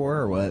Forever War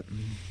or what?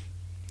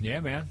 Yeah,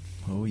 man.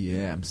 Oh,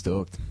 yeah, I'm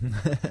stoked.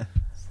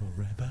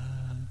 Forever.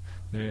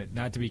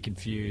 Not to be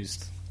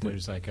confused,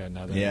 there's like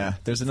another... Yeah,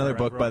 there's another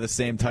book by the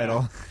same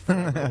title.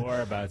 War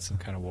about some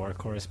kind of war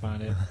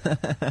correspondent.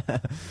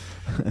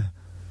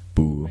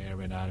 Boo. May or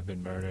may not have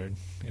been murdered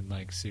in,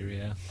 like,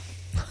 Syria.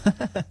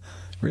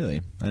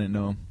 Really? I didn't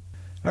know.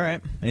 All right.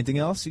 Anything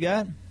else you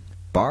got?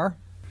 Bar?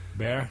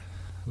 Bear,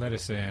 let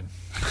us in.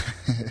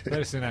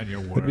 Let us in on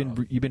your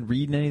world. You been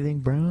reading anything,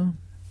 bro?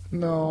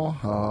 No.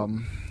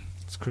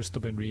 Has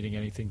Crystal been reading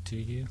anything to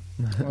you?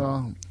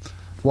 Well,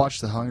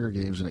 watched The Hunger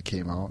Games when it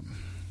came out.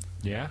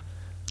 Yeah?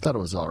 Thought it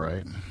was all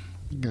right. I'm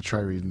going to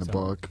try reading the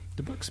book.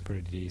 The book's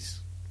pretty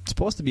decent. It's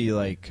supposed to be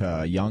like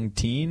young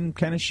teen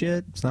kind of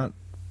shit. It's not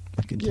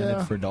like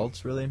intended for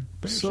adults, really.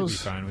 But you should be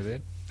fine with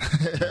it.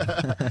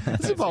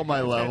 It's about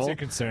my level. That's your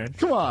concern.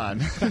 Come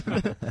on.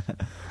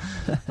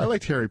 I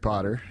liked Harry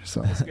Potter.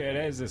 So it's good.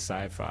 It has a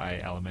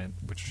sci-fi element,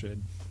 which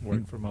should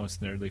work for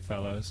most nerdly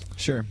fellows.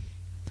 Sure.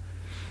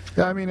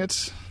 Yeah, I mean,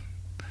 it's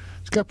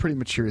got pretty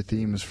mature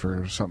themes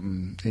for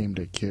something aimed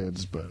at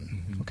kids, but...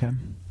 Okay.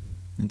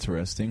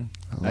 Interesting.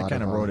 I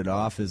kind of wrote it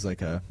off as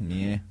like a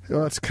meh.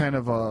 Well, it's kind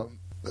of a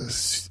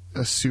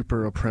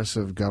super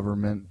oppressive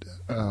government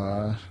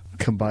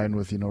combined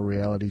with,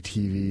 reality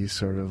TV,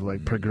 sort of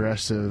like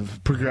progression,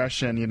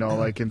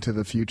 like into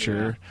the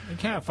future. Yeah. It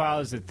kind of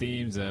follows the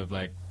themes of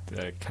like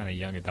the kind of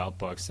young adult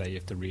books that you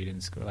have to read in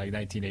school, like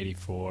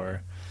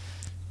 1984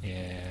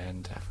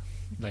 and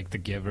like The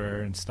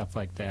Giver and stuff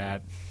like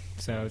that.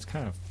 So it's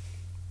kind of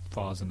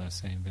falls in that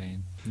same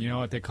vein. You know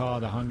what they call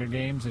the Hunger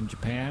Games in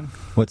Japan?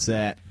 What's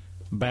that?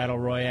 Battle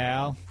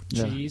Royale.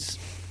 Cheese.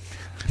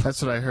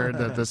 That's what I heard.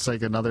 That that's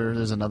like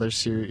there's another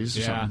series.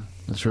 Yeah,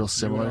 that's real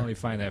similar. You would only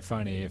find that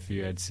funny if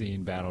you had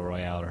seen Battle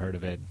Royale or heard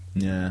of it.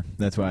 Yeah,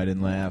 that's why I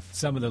didn't laugh.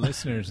 Some of the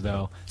listeners,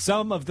 though,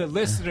 John,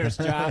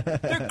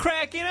 they're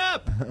cracking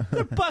up.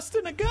 They're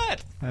busting a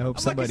gut. I hope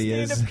somebody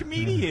like a stand-up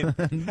comedian.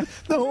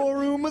 The whole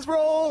room was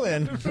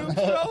rolling. The room's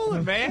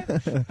rolling,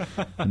 man.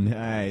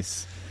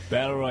 Nice.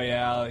 Battle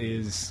Royale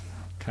is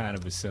kind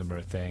of a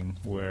similar thing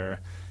where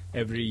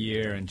every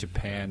year in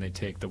Japan they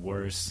take the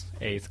worst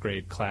 8th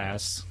grade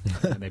class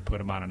and they put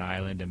them on an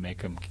island and make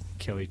them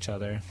kill each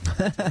other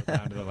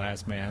down to the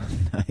last man.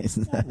 Nice.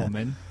 Or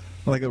woman.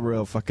 Like a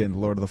real fucking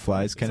Lord of the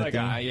Flies kind of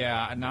thing?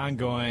 An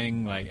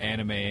ongoing like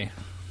anime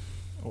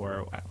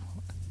or,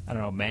 I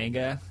don't know,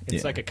 manga.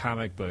 It's like a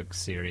comic book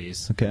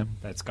series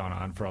that's gone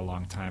on for a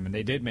long time. And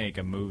they did make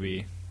a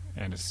movie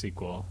and a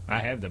sequel.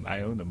 I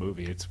own the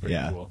movie. It's pretty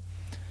cool.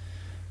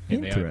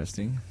 And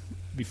interesting.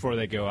 Before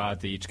they go out,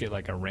 they each get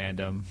like a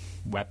random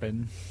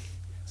weapon.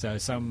 So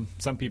some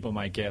people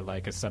might get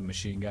like a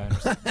submachine gun or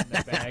something in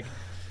their bag.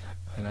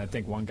 And I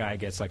think one guy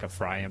gets like a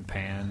frying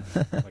pan,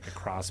 like a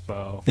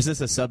crossbow. Is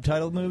this a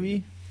subtitled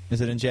movie?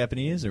 Is it in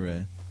Japanese or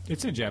what?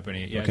 It's in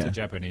Japanese. Yeah, it's a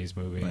Japanese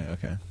movie. Right,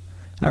 okay.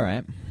 All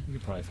right. You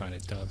could probably find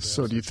it dubbed.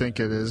 So do you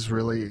think it is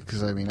really,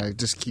 because I mean I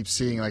just keep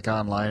seeing like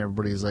online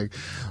everybody's like,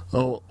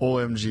 oh,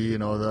 OMG,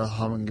 the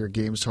Hunger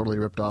Games totally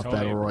ripped off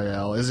Battle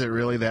Royale. Is it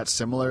really that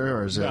similar,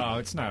 or is it? No,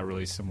 it's not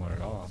really similar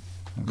at all.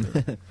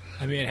 Okay.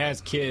 I mean, it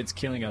has kids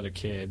killing other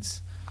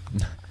kids,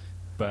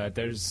 but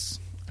there's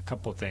a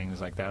couple things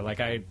like that.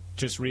 Like I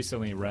just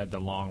recently read The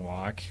Long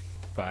Walk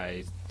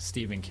by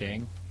Stephen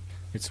King.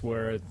 It's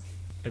where,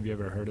 have you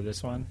ever heard of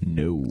this one?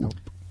 No. Nope.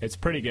 It's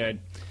pretty good.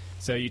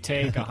 So you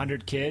take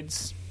 100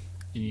 kids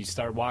and you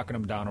start walking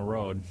them down a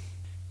road,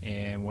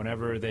 and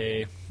whenever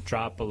they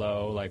drop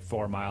below like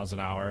 4 miles an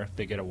hour,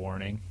 they get a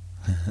warning.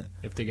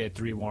 If they get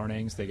 3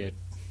 warnings, they get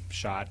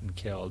shot and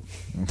killed.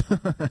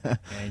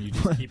 And you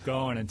just keep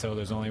going until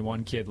there's only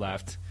 1 kid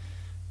left,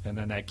 and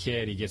then that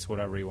kid, he gets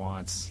whatever he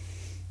wants.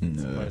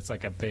 No. But it's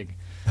like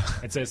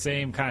it's the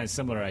same kind of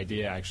similar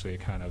idea, actually.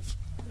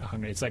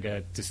 It's like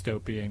a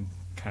dystopian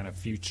kind of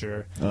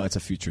future. Oh, it's a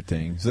future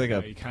thing. It's like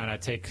You kind of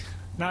take,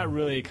 not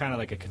really, kind of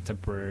like a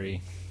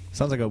contemporary.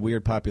 Sounds like a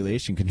weird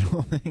population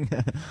control thing.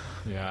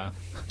 Yeah.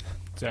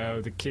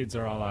 So the kids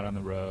are all out on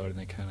the road, and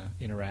they kind of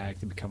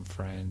interact and become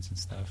friends and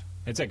stuff.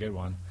 It's a good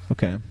one.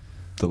 Okay.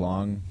 The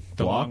Long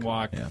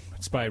Walk. Yeah.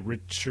 It's by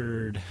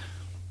Richard.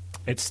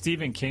 It's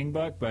Stephen King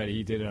book, but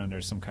he did it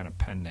under some kind of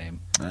pen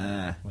name,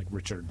 like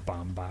Richard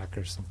Bombach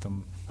or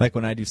something. Like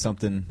when I do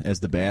something as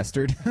the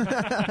bastard. All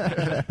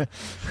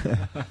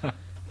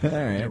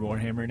right. Your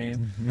Warhammer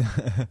name?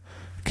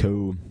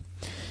 Cool.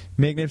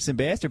 Magnificent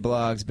Bastard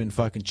blog's been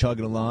fucking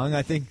chugging along.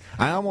 I think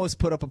I almost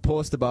put up a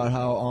post about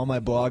how all my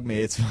blog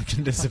mates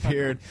fucking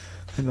disappeared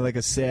into like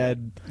a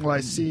sad. Well,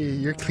 I see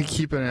you're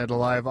keeping it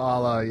alive, a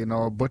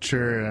la,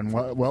 Butcher and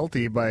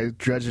Welty by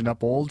dredging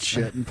up old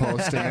shit and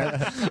posting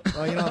it.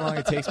 Well, you know how long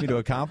it takes me to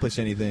accomplish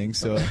anything,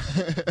 so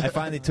I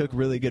finally took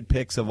really good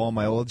pics of all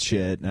my old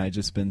shit, and I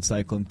just been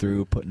cycling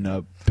through, putting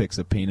up pics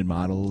of painted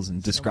models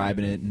and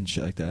describing it and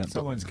shit like that.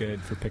 Someone's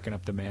good for picking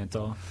up the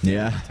mantle.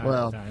 Yeah.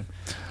 Time to time.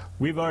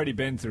 We've already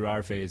been through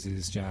our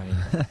phases, Johnny.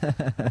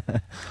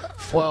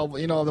 Well,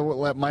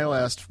 my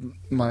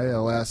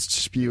last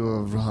spew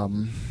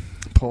of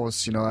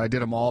posts, I did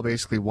them all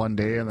basically one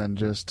day, and then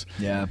just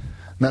Yeah.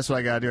 that's what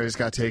I gotta do. I just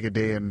gotta take a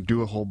day and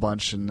do a whole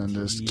bunch, and then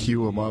just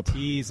queue them up.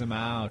 Tease them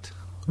out.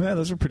 Yeah,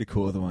 those are pretty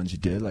cool, the ones you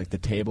did, like the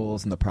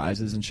tables and the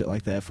prizes and shit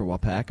like that for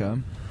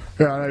Wapaka.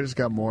 Yeah, and I just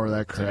got more of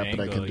that crap It's an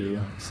that I can angle do. you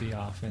don't see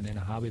often in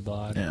a hobby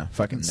blog. Yeah,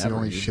 fucking It's never. the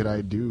only dude. shit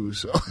I do,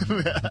 so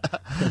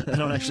I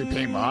don't actually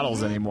paint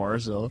models anymore.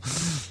 So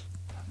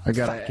I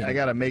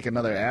gotta make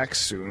another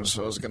axe soon.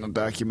 So I was gonna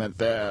document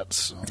that.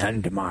 So.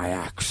 And my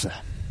axe.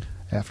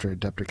 After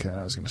Adepticon,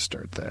 I was gonna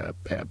start that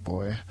bad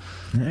boy.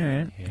 All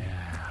right.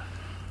 Yeah.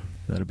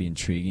 That'll be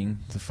intriguing.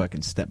 It's a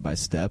fucking step by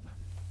step.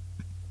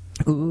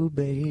 Ooh,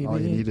 baby. All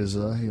you need is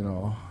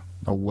a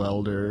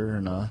welder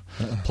and a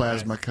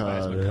plasma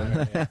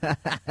cutter,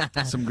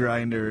 some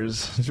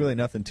grinders, There's really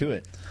nothing to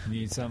it.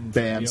 You need some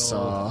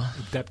bandsaw,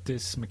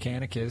 Adeptus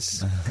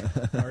Mechanicus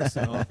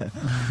arsenal.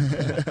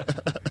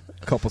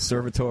 A couple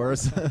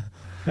servitors. All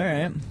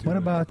right. What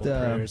about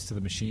prayers to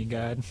the machine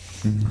god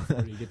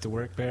before you get to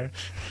work there?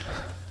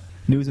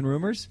 news and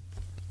rumors?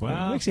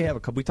 Well, we actually have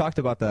a couple. We talked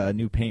about the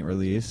new paint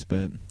release,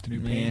 but the new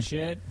paint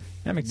shit.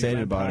 I'm excited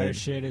New about Empire it.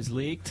 Shit is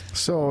leaked.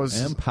 So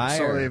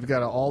Empire. they've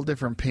got all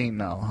different paint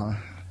now,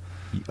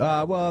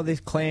 huh? Well, they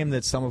claim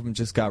that some of them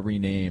just got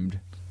renamed,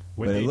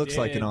 What but it they looks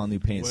like did an all-new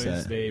paint was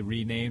set. They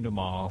renamed them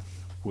all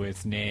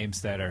with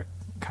names that are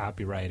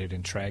copyrighted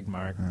and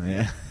trademarked.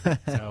 Yeah.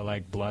 So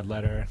like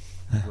Bloodletter,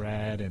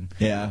 Red, and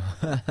Yeah.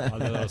 all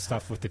the little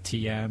stuff with the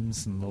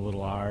TMs and the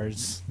little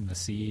R's and the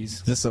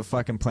C's. Just a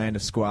fucking plan to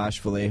squash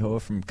Vallejo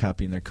from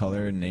copying their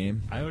color and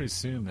name. I would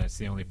assume that's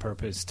the only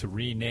purpose, to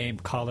rename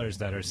colors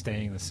that are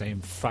staying the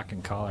same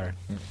fucking color.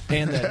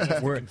 And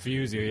that we're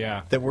Confuse you,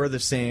 yeah. that we're the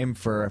same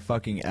for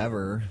fucking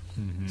ever.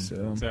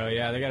 Mm-hmm. So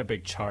yeah, they got a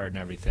big chart and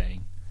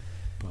everything.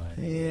 But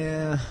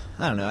yeah,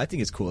 I don't know. I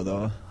think it's cool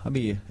though. I'll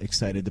be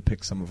excited to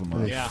pick some of them Are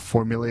up. they Yeah.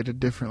 formulated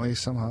differently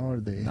somehow, or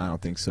they? I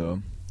don't think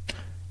so.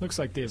 looks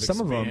like they've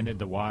Some of 'em- expanded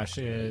the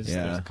washes.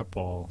 Yeah. There's a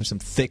couple There's some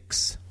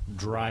thicks,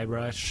 dry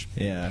brush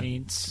Yeah.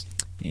 paints.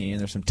 and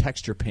there's some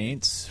texture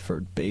paints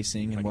for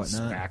basing and Like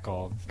whatnot. a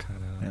spackle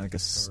kind of. Yeah, like a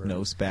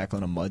snow spackle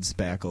and a mud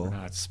spackle.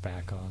 Not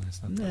spackle.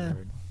 That's not the Nah.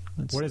 word.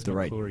 That's What does the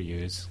right. McClure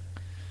use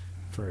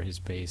for his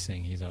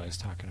basing? He's always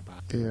talking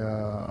about.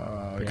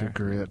 Yeah, like Yeah. a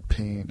grit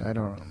paint. I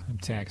don't I'm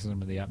taxing him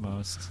to the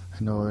utmost.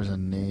 know. There's a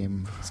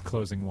name. He's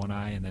closing one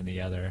eye and then the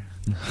other.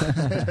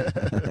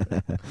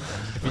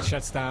 If he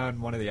shuts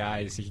down one of the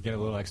eyes, he can get a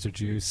little extra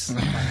juice.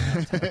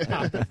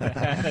 Top of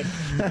the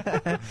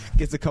head.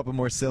 Gets a couple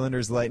more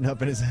cylinders lighting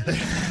up in his head.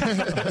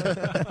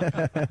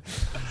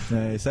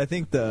 Nice. I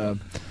think the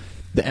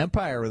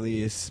Empire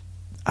release,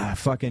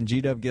 fucking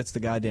G-Dub gets the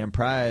goddamn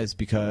prize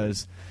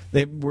because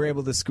they were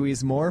able to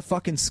squeeze more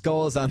fucking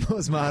skulls on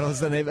those models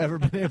than they've ever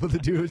been able to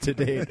do to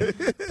date.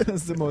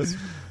 That's the most,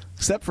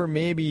 except for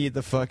maybe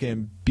the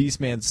fucking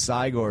Beastman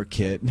Cygor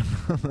kit.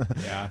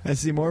 Yeah. I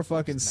see more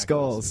fucking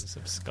skulls Necklaces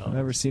of skulls. I've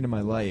ever seen in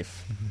my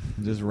life.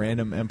 Just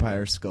random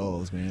Empire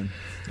skulls, man.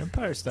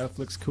 Empire stuff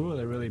looks cool.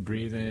 They really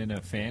breathe in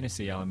a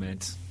fantasy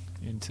element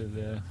into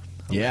the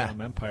Yeah.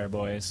 Empire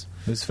boys.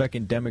 Those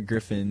fucking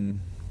Demogriffin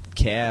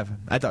Cav,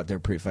 I thought they were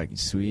pretty fucking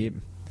sweet.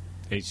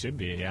 They should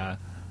be, yeah.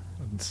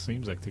 It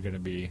seems like they're going to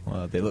be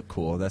Well, they look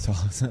cool. That's all.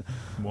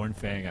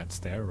 Mornfang on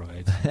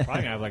steroids. Probably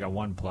going to have like a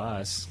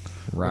 1+.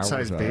 What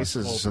size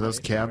bases? So those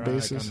They're cab like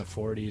bases? on the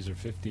 40s or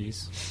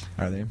 50s.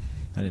 Are they?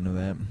 I didn't know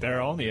that.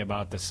 They're only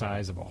about the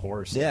size of a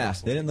horse. Yeah,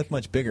 they didn't look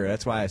much bigger.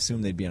 That's why I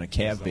assumed they'd be on a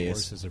calf The base.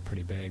 horses are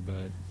pretty big,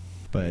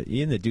 But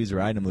even the dudes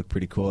riding them look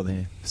pretty cool.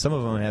 Some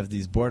of them have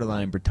these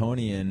borderline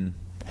Bretonian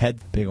head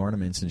big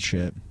ornaments and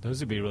shit. those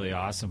would be really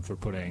awesome for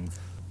putting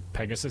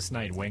Pegasus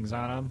Knight wings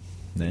on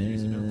them.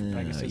 Using them for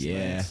Pegasus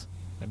yeah. Knights.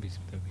 That'd be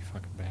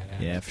fucking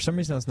badass. Yeah, for some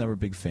reason I was never a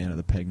big fan of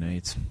the Peg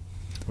Knights.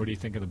 What do you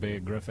think of the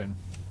big Griffin?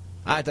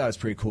 I thought it was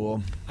pretty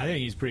cool. I think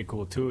he's pretty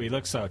cool too. He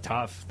looks so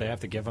tough. They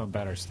have to give him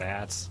better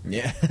stats.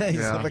 Yeah, he's Yeah. He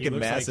fucking looks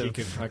massive. like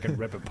he could fucking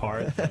rip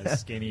apart the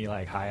skinny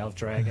like high elf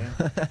dragon.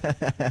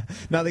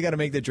 Now they got to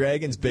make the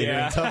dragons bigger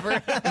Yeah. and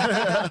tougher.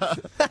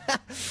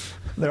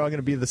 They're all going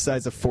to be the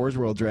size of Forge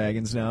World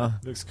dragons now.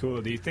 Looks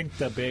cool. Do you think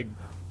the big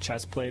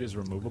chest plate is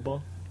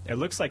removable? It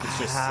looks like it's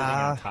just sitting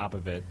on top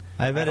of it.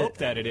 I bet hope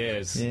that it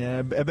is. Yeah,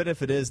 I bet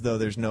if it is though,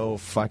 there's no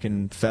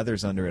fucking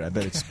feathers under it. I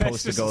bet it's supposed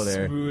It's to just go a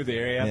there. smooth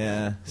area.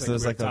 Yeah, like so we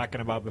there's were like a talking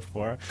about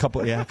before.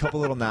 couple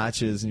little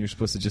notches, and you're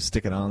supposed to just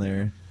stick it on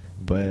there.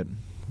 But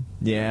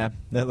yeah,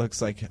 that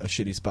looks like a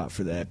shitty spot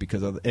for that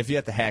because if you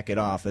have to hack it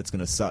off, that's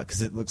gonna suck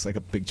because it looks like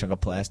a big chunk of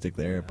plastic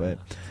there. But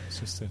It's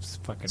just a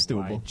fucking It's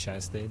doable. wide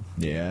chested.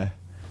 yeah,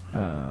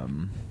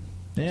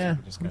 yeah,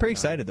 just I'm got pretty done.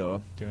 excited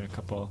though. Doing a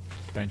couple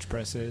bench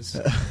presses.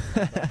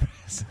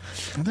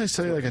 Didn't they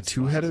say like a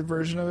two-headed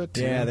version of it?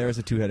 Too? Yeah, there was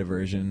a two-headed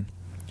version.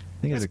 I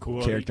think it was That's a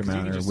cool. character 'Cause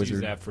mount you or can a just use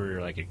wizard. that for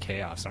like a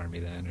chaos army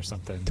then or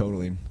something.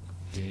 Totally.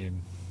 Do you,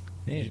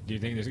 Yeah. do you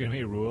think there's gonna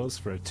be rules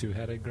for a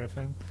two-headed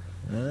griffin?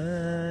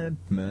 I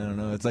don't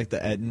know. It's like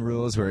the Eden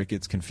rules where it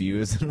gets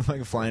confused and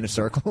like fly in a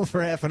circle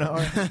for half an hour.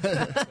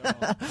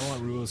 I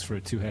want rules for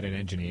a two-headed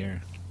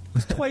engineer.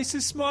 It's twice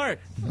as smart.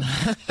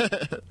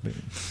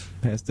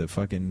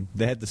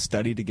 They had to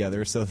study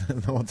together, so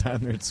the whole time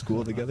they're at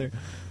school together.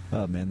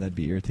 Oh man, that'd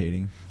be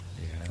irritating.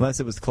 Yeah. Unless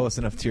it was close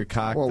enough to your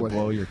cock What to would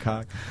blow your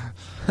cock.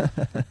 All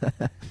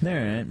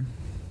right.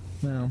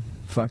 Well,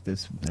 fuck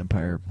this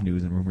Empire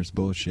news and rumors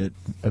bullshit.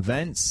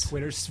 Events.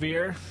 Twitter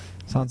sphere.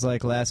 Sounds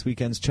like last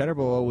weekend's Cheddar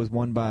Bowl was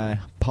won by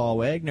Paul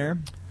Wagner.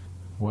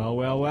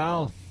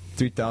 Well.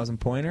 3,000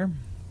 pointer.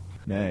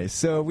 Nice.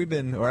 So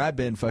I've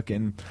been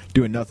fucking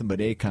doing nothing but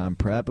ACOM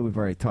prep, but we've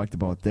already talked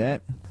about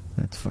that.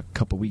 That's a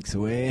couple weeks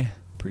away.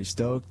 Pretty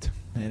stoked.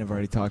 And I've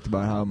already talked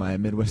about how my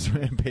Midwest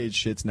Rampage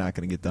shit's not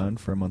going to get done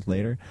for a month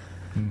later.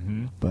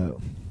 Mm-hmm. But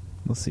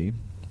we'll see.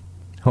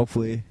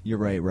 Hopefully, you're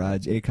right,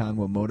 Raj. ACON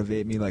will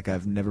motivate me like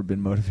I've never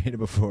been motivated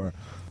before.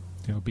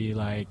 It'll be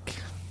like,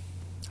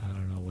 I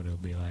don't know what it'll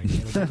be like.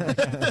 It'll be like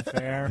at the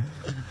fair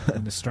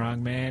when the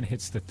strong man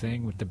hits the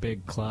thing with the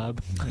big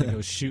club. And it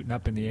goes shooting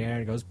up in the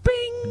air. It goes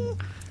bing.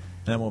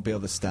 And I won't be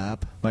able to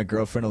stop. My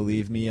girlfriend will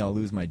leave me. I'll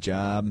lose my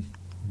job.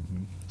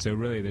 So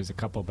really, there's a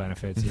couple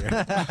benefits here.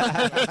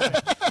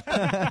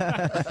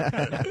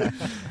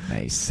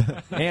 Nice.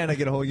 And I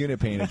get a whole unit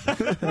painted.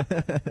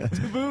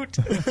 To boot.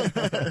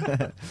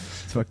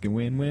 It's fucking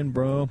win-win,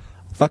 bro.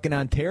 Fucking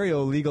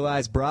Ontario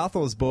legalized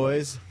brothels,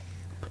 boys.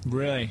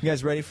 Really? You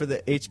guys ready for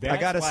the That's I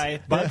got us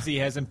why Bubsy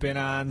hasn't been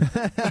on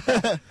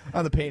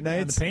on the paint the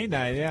nights. paint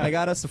night. Yeah. I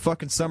got us a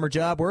fucking summer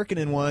job working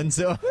in one,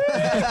 so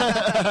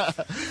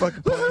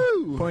fucking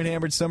point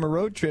hammered summer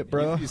road trip,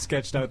 bro. You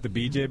sketched out the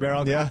BJ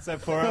barrel Yeah.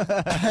 concept for him.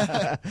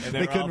 And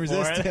They couldn't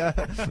resist.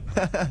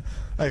 Yeah.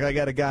 Like I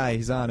got a guy,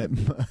 he's on it.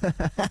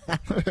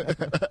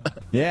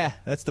 Yeah,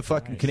 that's the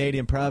fucking Nice.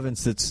 Canadian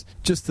province that's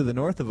just to the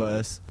north of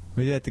us.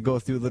 We had to go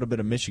through a little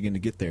bit of Michigan to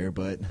get there,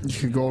 but You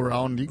can go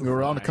around. You can go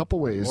around a couple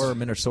ways. or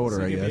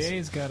Minnesota, I guess.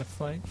 CWA's got a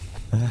flight.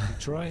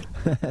 Detroit.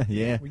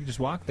 Yeah, We can just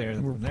walk there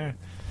from there.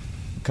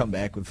 come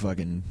back with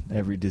fucking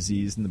every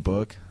disease in the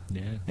book,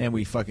 Yeah. and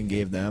we fucking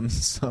gave them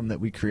some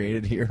that we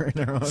created here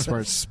in our own.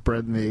 Start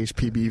spreading the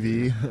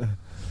HPBV.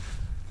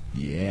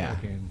 Yeah.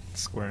 Fucking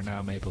squaring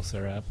out maple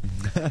syrup.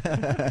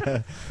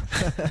 That'd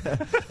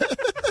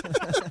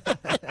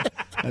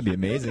be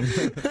amazing.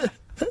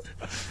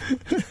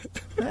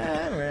 All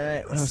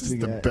right. What else This do is we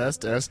the got?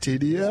 best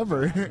STD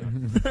ever.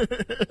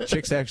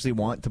 Chicks actually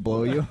want to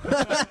blow you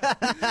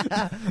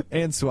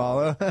and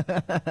swallow.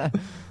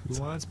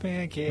 Who wants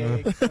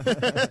pancake?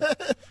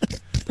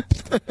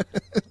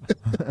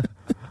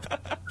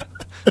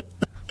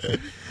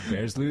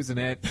 Bear's losing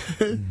it.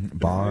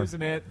 Bar.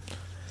 Losing it.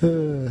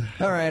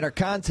 All right, our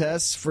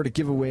contests for the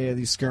giveaway of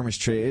these skirmish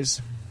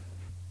trays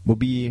will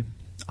be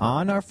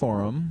on our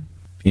forum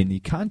in the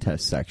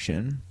contest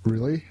section,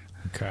 Really?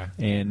 Okay.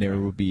 and there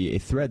will be a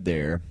thread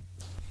there.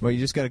 Well, you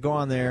just got to go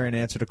on there and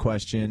answer the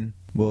question.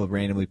 We'll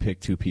randomly pick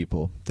 2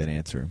 people that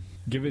answer.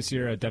 Give us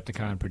your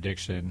Adepticon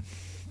prediction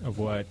of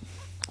what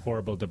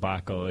horrible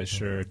debacle is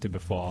sure to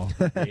befall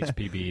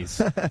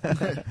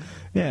HPBs.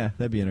 Yeah,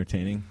 that'd be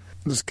entertaining.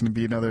 This is going to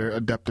be another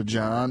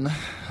Adepticon,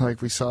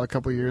 like we saw a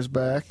couple years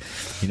back.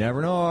 You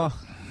never know.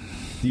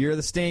 The year of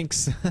the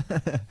stinks.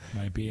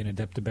 Might be an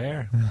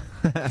Adeptibear.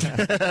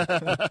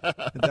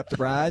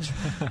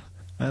 Adeptibraj.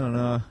 I don't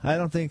know.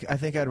 I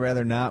think I'd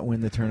rather not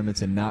win the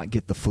tournaments and not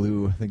get the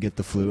flu than get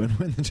the flu and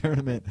win the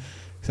tournament.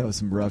 'Cause that was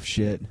some rough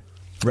shit.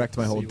 Wrecked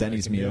my whole See what I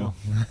Denny's can meal.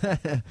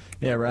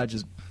 Yeah, Raj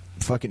is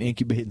fucking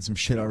incubating some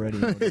shit already.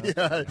 No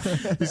doubt.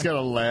 Yeah, he's got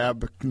a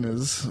lab in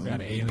his Got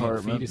an alien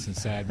apartment. fetus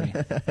inside me.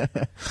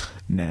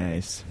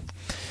 Nice.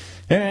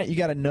 All right, you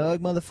got a nug,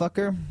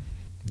 motherfucker?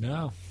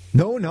 No,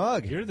 No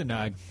nug. you're the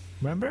nug.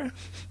 Remember?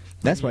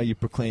 That's why you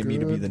proclaim me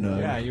to be the nug.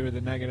 Yeah, you were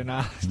the nugget of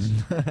knowledge.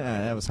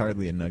 That was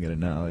hardly a nugget of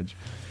knowledge.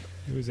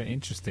 It was an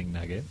interesting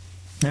nugget.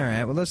 All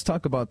right, well, let's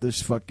talk about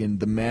this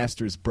the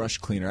Masters brush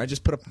cleaner. I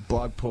just put up a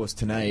blog post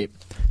tonight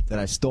that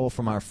I stole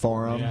from our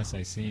forum. Yes,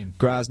 I seen.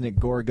 Groznik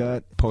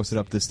Gorgut posted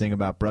up this thing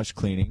about brush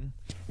cleaning.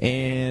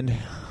 And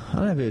I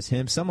don't know if it was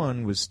him.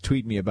 Someone was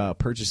tweeting me about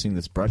purchasing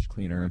this brush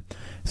cleaner.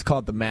 It's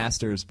called the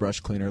Masters brush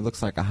cleaner. It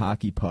looks like a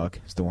hockey puck.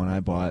 It's the one I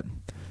bought.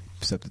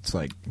 Except it's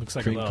like Looks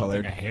like a cream little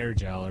colored. thing of hair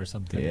gel or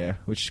something. Yeah,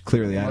 which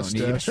clearly I don't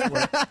need. Mustache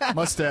wax.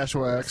 Mustache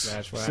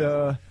wax.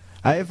 So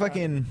I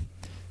fucking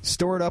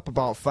stored up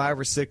about 5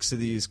 or 6 of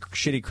these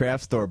shitty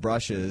craft store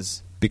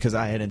brushes because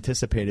I had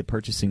anticipated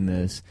purchasing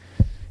this,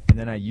 and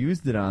then I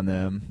used it on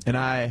them, and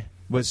I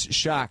was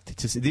shocked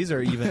to see these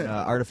are even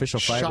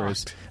artificial fibers.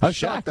 Shocked. I was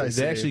shocked. I They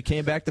say. actually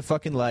came back to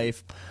fucking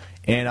life,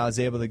 and I was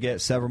able to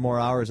get several more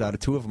hours out of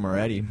 2 of them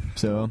already.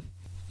 So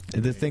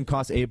the thing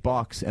cost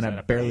 $8, and Is I that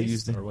a barely paste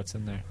used it. Or what's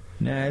in there?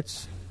 Nah,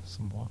 it's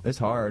Some water.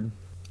 hard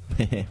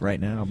right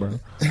now, bro.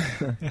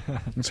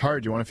 It's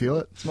hard. You want to feel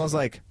it? Smells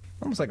like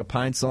almost like a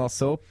Pine Sol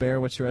soap.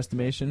 Bear, what's your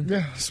estimation?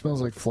 Yeah, it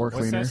smells like floor What's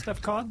cleaner. that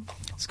stuff called?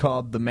 It's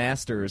called the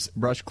Masters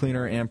Brush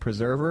Cleaner and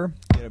Preserver.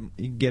 You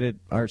can get it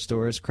at art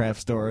stores,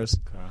 craft stores.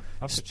 Okay.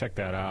 I'll have to check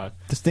that out.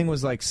 This thing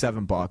was like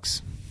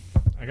 $7.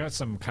 I got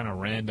some kind of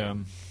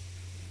random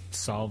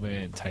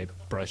solvent type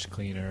brush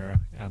cleaner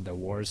at the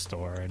War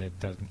store, and it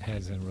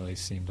hasn't really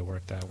seemed to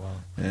work that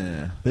well.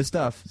 Yeah, this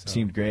stuff So-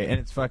 seemed great, and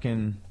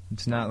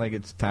it's not like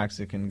it's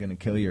toxic and gonna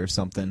kill you or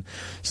something.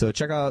 So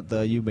check out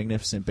the You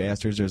Magnificent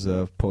Bastards. There's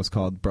a post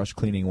called Brush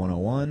Cleaning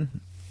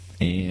 101,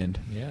 and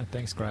Yeah,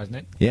 thanks,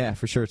 Groznik. yeah,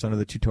 for sure it's under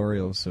the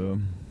tutorials. So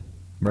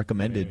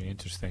recommended. Very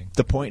interesting.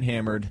 The point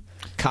hammered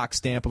cock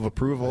stamp of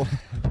approval.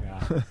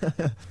 Yeah.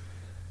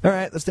 All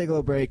right, let's take a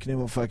little break, and then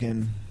we'll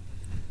fucking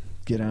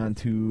get on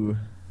to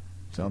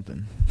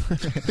something.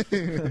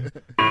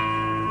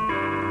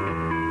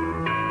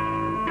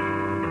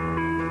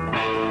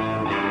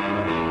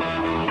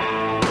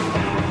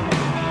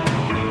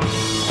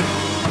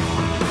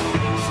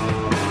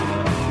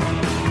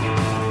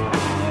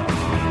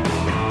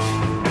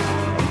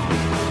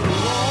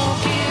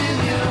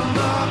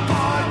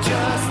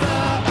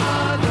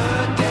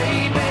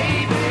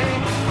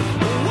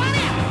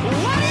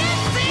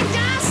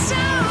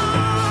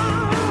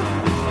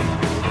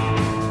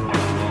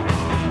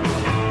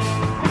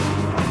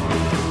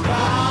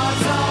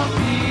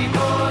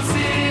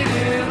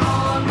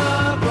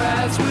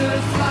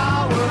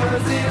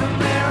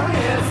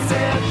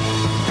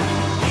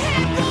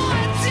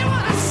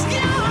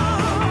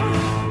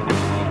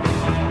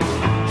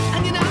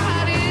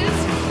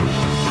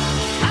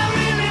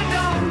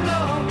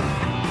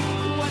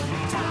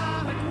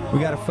 We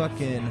got a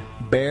fucking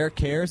Bear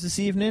Cares this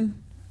evening.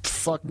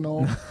 Fuck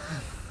no.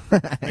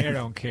 Bear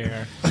don't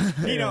care.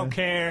 He don't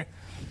care.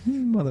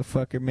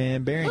 Motherfucker,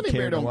 man. Bear ain't Honey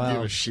Bear cared in a don't while.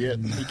 give a shit.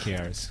 He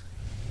cares.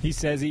 He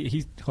says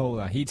he hold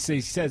on. He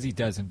says he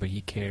doesn't, but he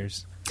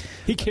cares.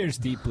 He cares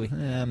deeply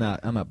I'm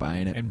not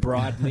buying it. and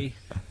broadly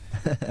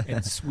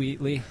and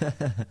sweetly.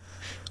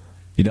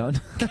 You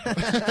done?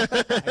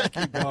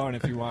 Keep going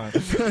if you want.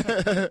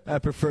 I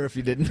prefer if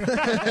you didn't.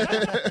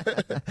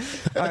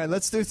 All right,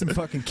 let's do some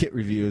fucking kit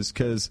reviews,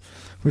 because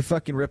we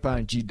fucking rip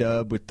on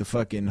G-Dub with the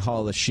fucking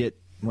haul of shit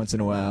once in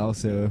a while,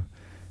 so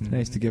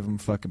nice to give them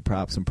fucking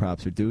props and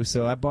props are due.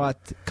 So I bought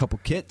a couple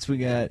kits. We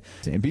got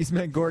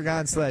Beastman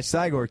Gorgon /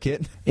 Cygor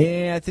kit,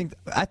 and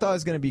I thought it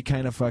was going to be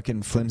kind of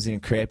fucking flimsy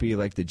and crappy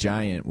like the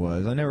Giant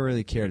was. I never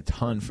really cared a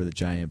ton for the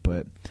Giant,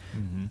 but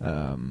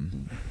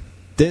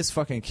this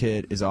fucking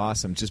kit is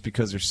awesome just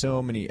because there's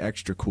so many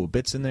extra cool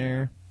bits in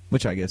there,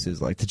 which I guess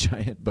is like the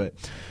Giant, but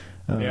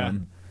Yeah.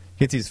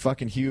 get these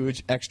fucking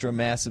huge, extra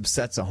massive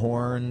sets of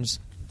horns,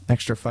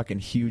 extra fucking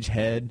huge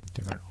head.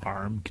 Different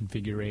arm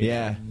configurations.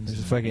 Yeah,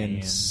 there's fucking hands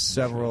and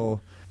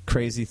several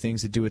crazy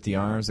things to do with the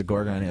arms. The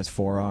Gorgon has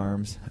 4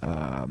 arms.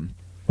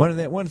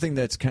 One thing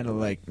that's kind of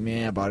like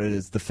meh about it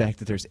is the fact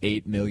that there's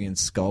 8 million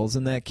skulls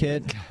in that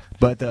kit.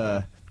 But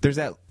there's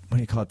that, what do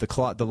you call it?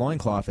 The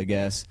loincloth, I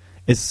guess.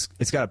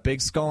 It's got a big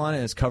skull on it,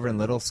 and it's covered in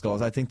little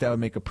skulls. I think that would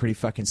make a pretty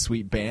fucking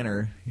sweet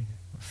banner.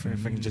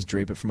 If I can just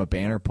drape it from a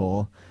banner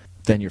pole,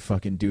 then your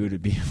fucking dude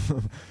would be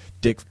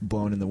dick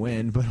blown in the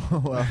wind. But oh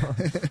well.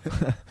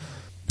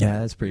 Yeah,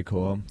 that's pretty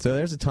cool. So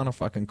there's a ton of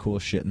fucking cool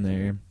shit in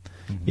there.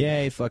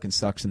 Yeah, he fucking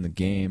sucks in the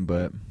game,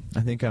 but I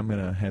think I'm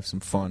going to have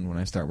some fun when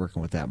I start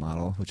working with that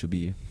model, which will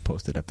be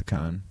posted at the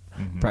con.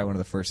 Probably one of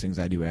the first things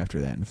I do after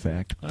that, in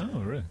fact.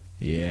 Oh, really?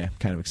 Yeah,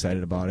 kind of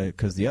excited about it,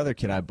 because the other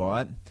kit I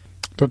bought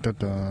Dun, dun,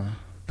 dun.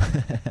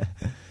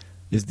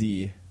 is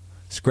the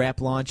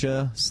Scrap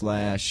Launcher /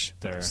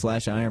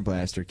 Iron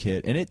Blaster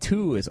kit, and it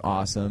too is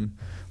awesome.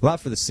 A lot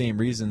for the same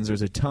reasons.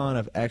 There's a ton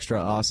of extra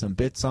awesome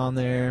bits on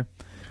there.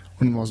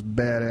 One of the most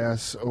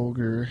badass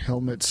ogre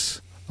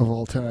helmets of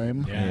all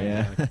time.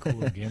 Yeah. The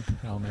cool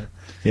GIMP helmet.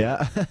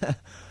 Yeah.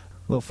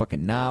 Little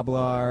fucking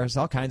Knoblars,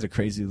 all kinds of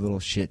crazy little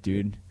shit,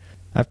 dude.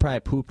 I've probably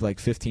pooped like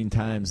 15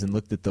 times and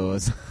looked at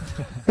those.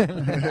 That's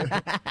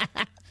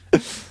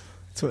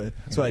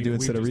what I do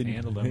instead of reading.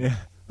 Handled them.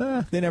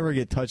 Yeah. They never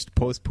get touched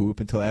post-poop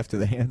until after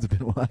the hands have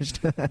been washed.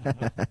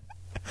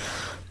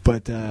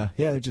 But, yeah,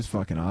 they're just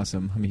fucking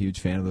awesome. I'm a huge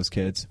fan of those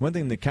kids. One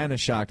thing that kind of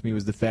shocked me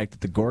was the fact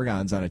that the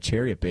Gorgon's on a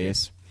Chariot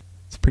base.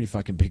 It's a pretty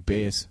fucking big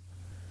base.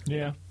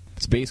 Yeah.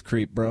 It's base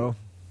creep, bro.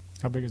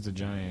 How big is the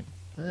Giant?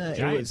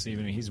 Giant's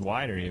even, he's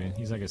wider even.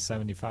 He's like a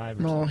 75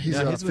 or No, something. he's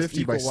his was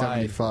 50 by equal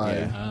wide. 75.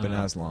 Yeah, but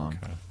not as long.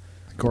 Okay.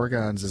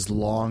 Gorgon's is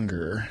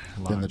longer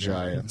than the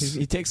Giants.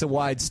 He takes a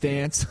wide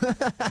stance.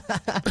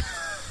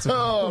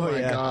 Oh, my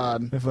yeah.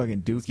 God. A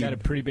fucking dookie. Got a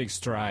pretty big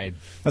stride.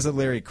 That's a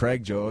Larry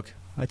Craig joke.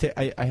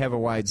 I have a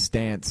wide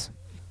stance.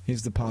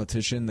 He's the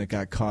politician that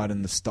got caught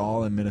in the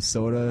stall in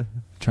Minnesota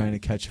trying to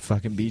catch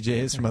fucking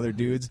BJs from other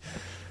dudes.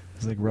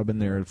 He's like rubbing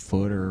their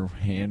foot or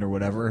hand or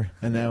whatever.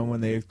 And then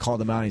when they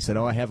called him out, he said,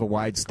 "Oh, I have a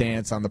wide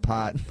stance on the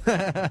pot."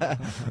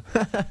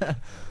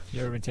 You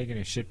ever been taking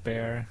a shit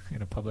bear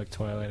in a public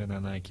toilet and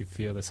then like you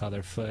feel this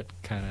other foot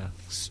kind of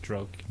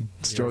Stroking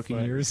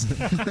your yours.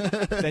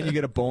 Then you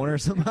get a boner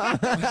somehow.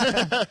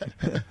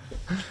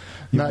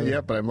 Not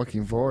yet, but I'm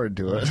looking forward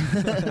to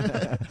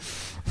it.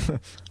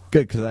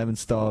 Good, because I've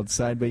installed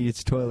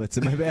side-by-each toilets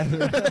in my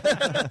bathroom.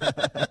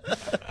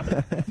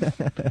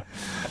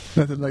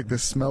 Nothing like the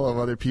smell of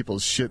other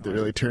people's shit that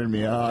really turned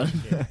me on.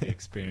 Yeah, the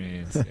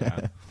experience.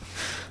 Yeah.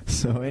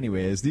 So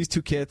anyways, these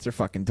two kits are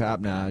fucking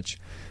top-notch.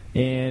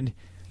 And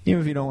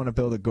even if you don't want to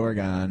build a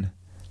Gorgon,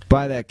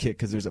 buy that kit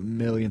because there's a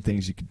million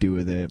things you could do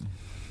with it.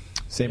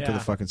 Same for the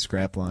fucking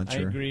scrap launcher.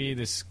 I agree.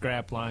 The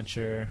scrap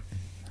launcher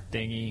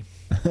thingy.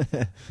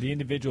 The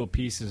individual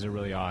pieces are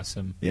really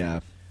awesome. Yeah.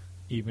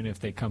 Even if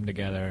they come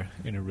together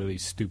in a really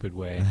stupid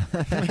way.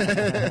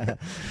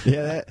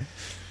 Yeah,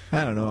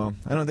 I don't know.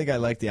 I don't think I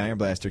like the Iron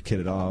Blaster kit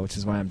at all, which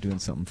is why I'm doing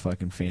something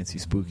fucking fancy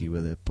spooky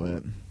with it,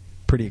 but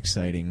pretty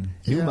exciting.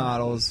 New Yeah.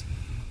 models.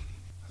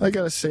 I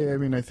gotta say, I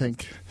mean, I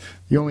think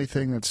the only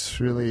thing that's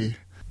really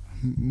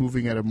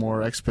moving at a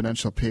more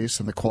exponential pace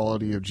than the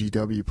quality of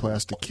GW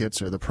plastic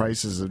kits are the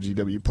prices of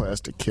GW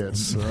plastic kits.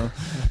 So.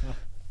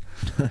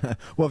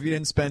 Well, if you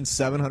didn't spend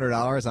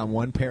 $700 on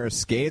one pair of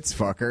skates,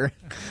 fucker,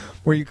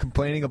 were you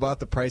complaining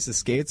about the price of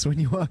skates when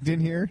you walked in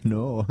here?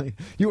 No.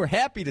 You were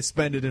happy to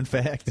spend it, in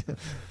fact.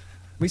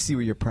 We see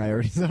what your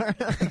priorities are.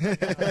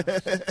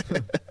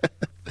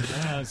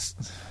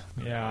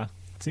 Yeah.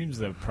 It seems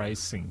the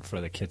pricing for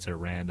the kits are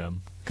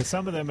random. Because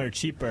some of them are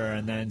cheaper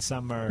and then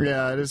some are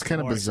Yeah, it is kind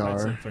of more bizarre.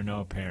 expensive for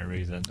no apparent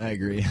reason. I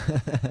agree.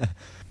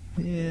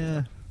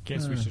 Yeah.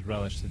 Guess we should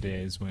relish the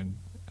days when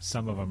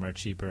some of them are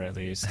cheaper at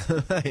least.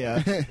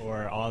 Yeah.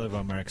 Or all of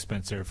them are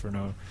expensive for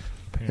no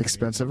apparent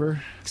Expensiver?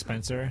 reason.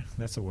 Expensive?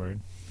 That's a word.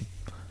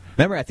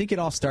 Remember, I think it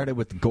all started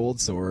with the gold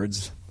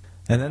swords,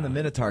 and then the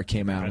Minotaur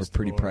came out and was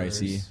pretty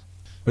pricey. Bestigors.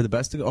 Were the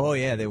Bestigor? Oh,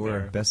 yeah, they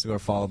were. They're- Bestigor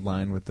followed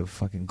line with the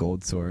fucking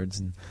gold swords,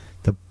 and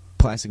the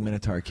plastic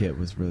Minotaur kit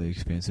was really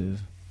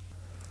expensive.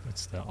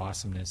 It's the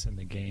awesomeness in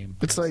the game.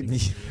 It's like,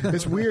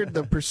 it's weird,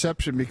 the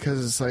perception,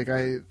 because it's like,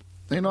 I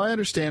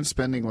understand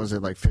spending, was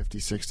it like $50,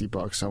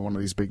 $60 on one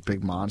of these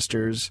big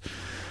monsters,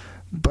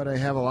 but I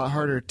have a lot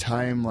harder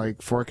time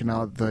like forking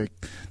out like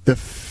the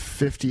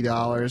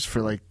 $50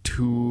 for like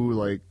two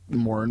like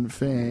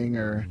Mornfang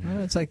or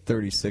It's like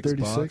 36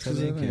 $36, bucks, I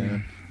think. Yeah.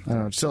 I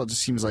don't know. Still, it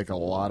just seems like a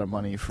lot of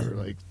money for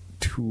like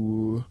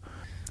two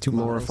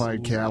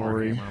glorified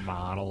cavalry. Warhammer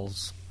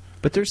models.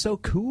 But they're so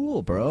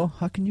cool, bro.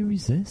 How can you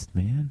resist,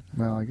 man?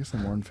 Well, I guess the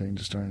Mornfang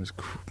just aren't as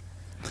cool.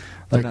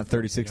 They're Like- not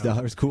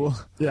 $36 cool.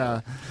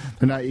 Yeah,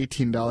 they're not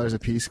 $18 a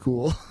piece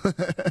cool. I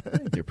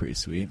think they're pretty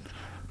sweet.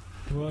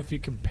 Well, if you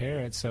compare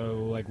it,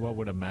 so like, what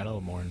would a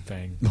metal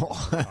Mornfang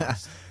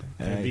cost?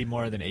 It'd be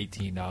more than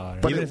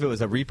 $18. Even if it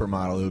was a Reaper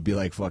model, it would be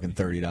like fucking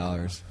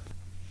 $30.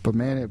 But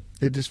man,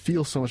 it just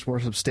feels so much more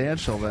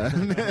substantial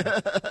then.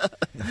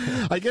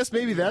 I guess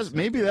maybe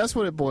that's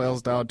what it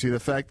boils down to,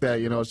 the fact that,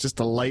 it's just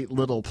a light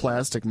little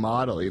plastic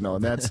model,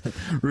 and that's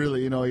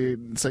really,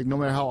 it's like no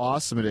matter how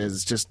awesome it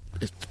is, it's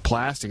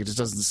plastic. It just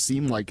doesn't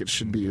seem like it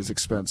should be as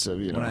expensive,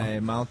 When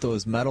I mount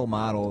those metal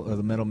model or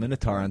the metal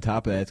Minotaur on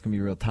top of that, it's gonna be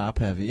real top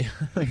heavy.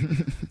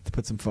 To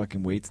put some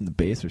fucking weights in the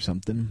base or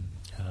something.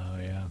 Oh,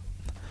 yeah.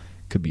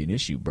 Could be an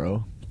issue,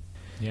 bro.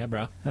 Yeah,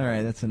 bro. All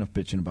right, that's enough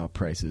bitching about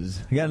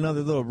prices. I got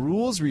another little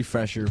rules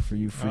refresher for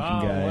you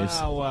freaking guys.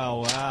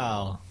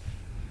 Wow.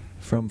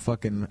 From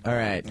fucking... All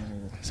right,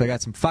 so I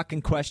got some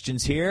fucking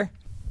questions here.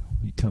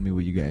 You tell me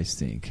what you guys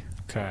think.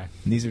 Okay.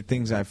 And these are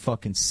things I've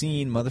fucking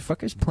seen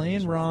motherfuckers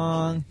playing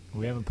wrong.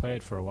 We haven't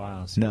played for a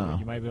while, so No.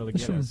 you might be able to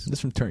This get us.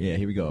 from turn. Yeah,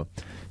 here we go.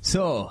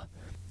 So,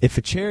 if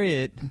a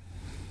chariot,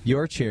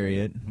 your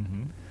chariot,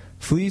 Mm-hmm.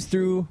 flees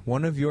through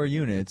one of your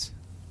units,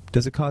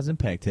 does it cause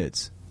impact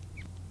hits?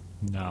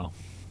 No.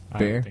 I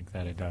Fair? don't think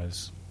that it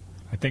does.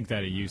 I think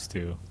that it used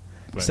to.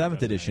 But 7th it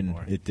doesn't edition,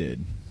 anymore. it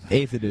did.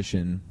 8th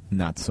edition,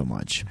 not so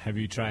much. Have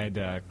you tried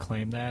to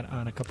claim that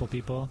on a couple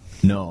people?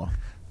 No.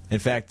 In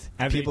fact,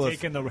 Have people you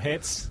taken the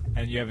hits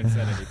and you haven't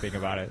said anything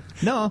about it?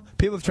 No,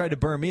 people have tried to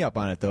burn me up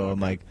on it, though. I'm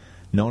like,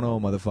 no,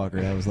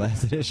 motherfucker, that was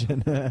last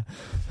edition.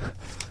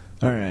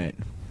 All right,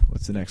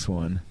 what's the next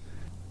one?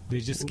 They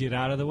just get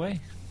out of the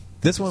way.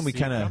 This one we See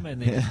kind them of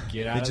and they just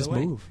get out they of just the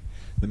way. move.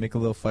 They make a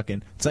little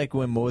fucking. It's like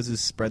when Moses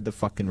spread the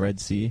fucking Red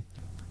Sea.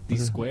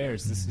 These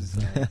squares, this is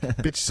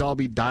Bitches all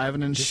be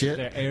diving and this is shit.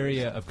 their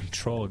area of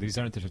control. These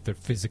aren't their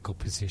physical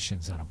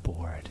positions on a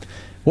board.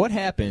 What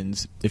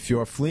happens if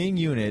your fleeing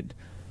unit,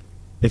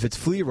 if its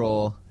flee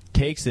roll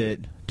takes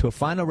it to a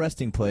final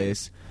resting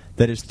place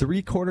that is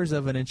 3/4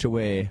 of an inch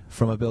away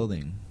from a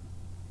building?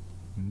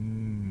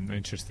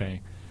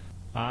 Interesting.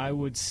 I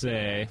would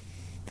say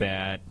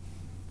that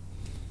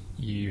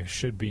you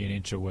should be an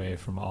inch away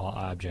from all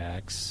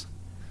objects.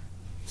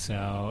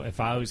 So if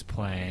I was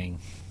playing,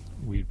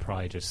 we'd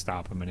probably just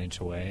stop them an inch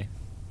away.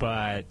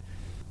 But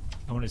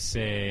I want to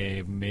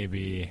say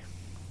maybe,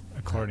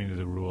 according to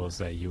the rules,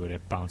 that you would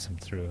bounce them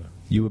through.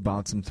 You would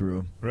bounce them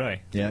through.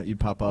 Really? Yeah, you'd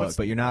pop out,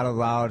 but you're not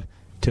allowed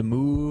to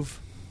move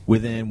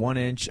within 1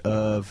 inch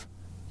of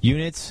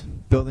units,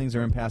 buildings,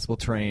 or impassable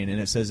terrain. And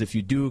it says if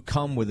you do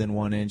come within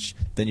 1 inch,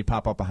 then you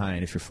pop out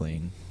behind if you're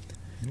fleeing.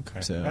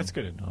 Okay. So- That's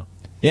good to know.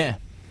 Yeah,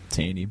 it's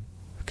handy.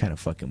 Kind of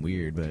fucking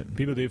weird, but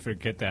People do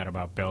forget that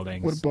about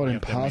buildings. What about you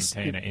have to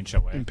maintain an inch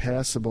away.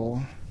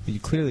 impassable? you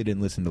clearly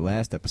didn't listen to the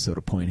last episode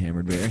of Point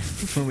Hammered Bear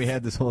when we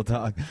had this whole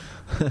talk.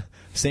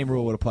 Same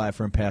rule would apply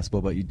for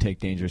impassable, but you'd take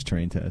dangerous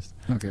terrain test.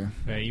 Okay.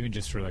 Yeah, even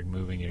just for like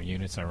moving your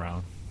units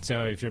around.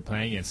 So if you're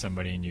playing against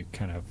somebody and you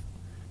kind of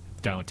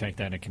don't take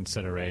that into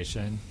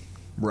consideration,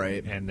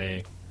 Right. and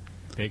they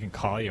can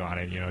call you on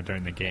it,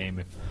 during the game,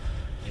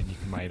 and you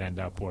might end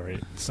up where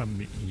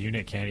some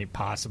unit can't even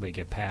possibly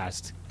get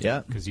past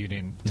Yeah. because you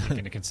didn't take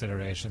into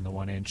consideration the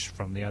 1 inch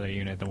from the other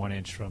unit, the 1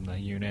 inch from the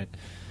unit.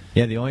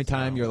 Yeah, the only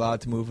time you're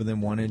allowed to move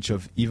within 1 inch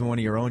of even one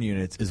of your own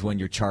units is when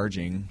you're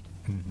charging.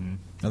 Mm-hmm.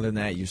 Other than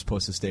that, you're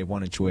supposed to stay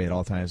 1 inch away at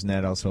all times, and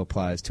that also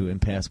applies to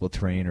impassable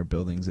terrain or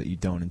buildings that you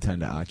don't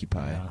intend to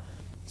occupy. Yeah.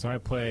 So I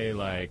play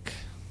like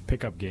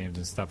pickup games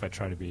and stuff. I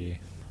try to be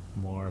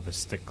more of a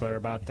stickler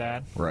about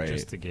that, Right.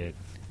 Just to get.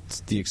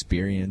 It's the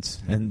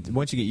experience, and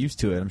once you get used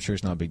to it, I'm sure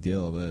it's not a big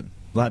deal. But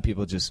a lot of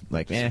people just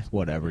like,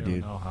 whatever, you don't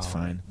dude, know how, it's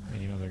fine,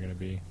 they're gonna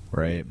be.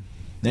 right?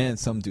 And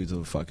some dudes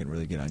will fucking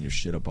really get on your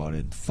shit about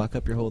it, fuck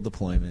up your whole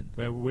deployment,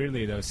 But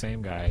weirdly, those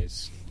same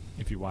guys,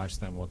 if you watch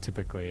them, will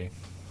typically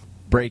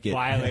break it,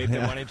 violate the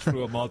 1 inch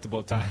rule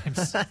multiple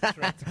times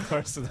throughout the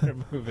course of their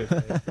movement.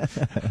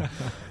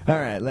 All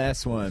right,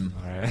 last one.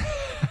 All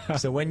right.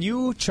 So when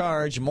you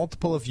charge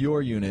multiple of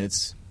your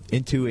units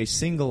into a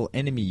single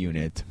enemy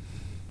unit,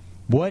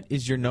 what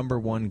is your number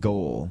one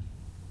goal?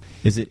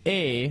 Is it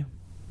A,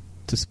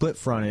 to split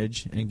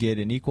frontage and get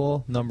an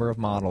equal number of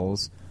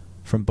models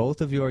from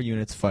both of your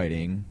units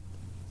fighting,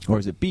 or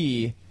is it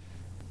B,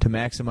 to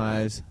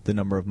maximize the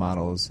number of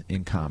models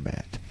in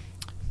combat?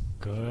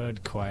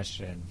 Good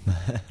question.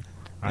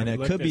 And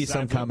it could be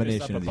some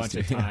combination of I've looked these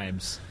this up two. a bunch of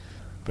times,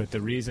 but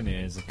the reason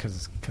is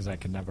because I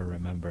can never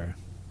remember.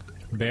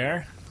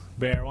 Bear,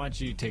 why don't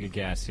you take a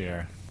guess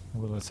here?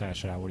 Well, let's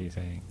hash it out. What do you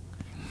think?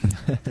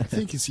 I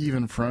think it's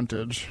even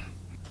frontage.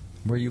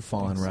 Where you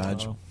falling,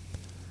 Raj? So,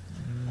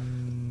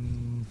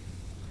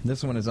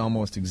 This one is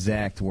almost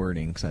exact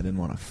wording because I didn't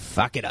want to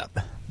fuck it up.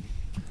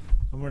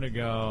 I'm gonna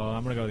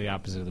go the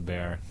opposite of the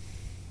bear.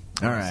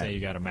 All I'm gonna Say right. you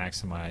got to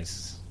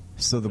maximize.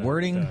 So the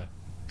wording.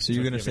 So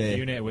you're if gonna you have a say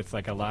unit with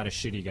like a lot of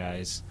shitty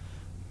guys,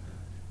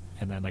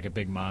 and then like a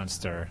big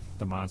monster.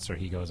 The monster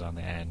he goes on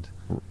the end.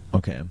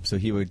 okay. So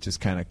he would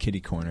just kind of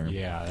kitty corner.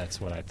 Yeah, that's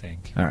what I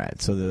think. All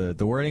right. So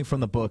the wording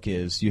from the book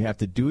is you have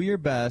to do your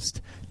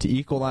best to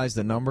equalize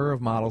the number of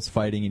models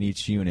fighting in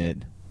each unit,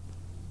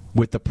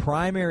 with the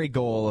primary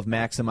goal of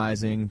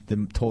maximizing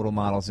the total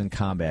models in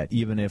combat,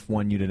 even if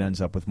one unit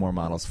ends up with more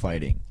models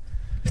fighting.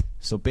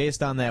 So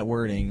based on that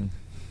wording,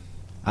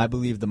 I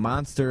believe the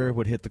monster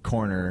would hit the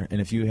corner,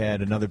 and if you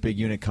had another big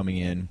unit coming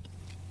in,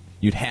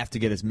 you'd have to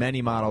get as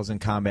many models in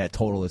combat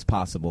total as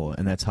possible,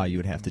 and that's how you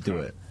would have to do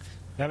it.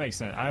 That makes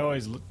sense.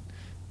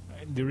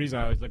 The reason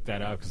I always look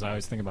that up because I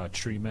always think about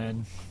tree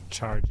men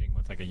charging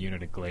with like a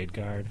unit of Glade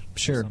Guard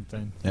Sure. or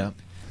something. Yeah.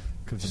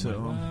 Because So-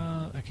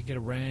 well, I could get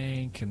a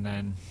rank, and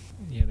then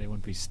they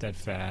wouldn't be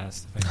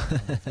steadfast if I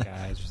didn't have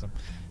guys or something.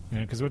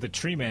 Because with a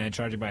tree man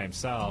charging by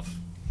himself,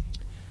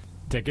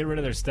 to get rid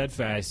of their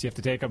steadfast, you have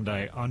to take them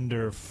to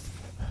under.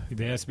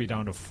 They has to be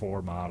down to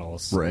 4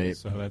 models. Right.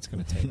 So that's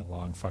going to take a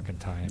long fucking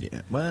time.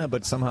 Yeah. Well,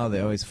 but somehow they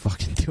always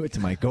fucking do it to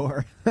my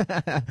gore.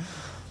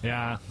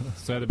 Yeah.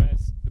 So the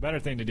better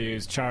thing to do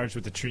is charge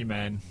with the tree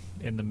men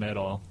in the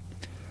middle,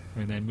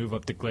 and then move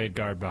up the Glade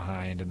Guard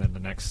behind, and then the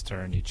next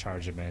turn you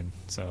charge them in.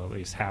 So at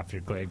least half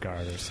your Glade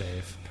Guard are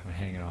safe, kind of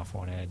hanging off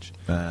one edge.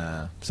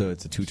 So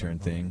it's a two-turn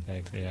thing.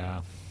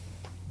 Yeah.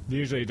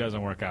 Usually it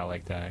doesn't work out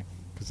like that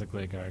because the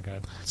Glade Guard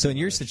got. So in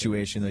your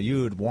situation, though,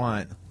 you would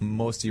want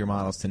most of your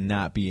models to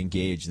not be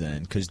engaged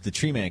then, because the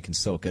tree man can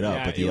soak it up,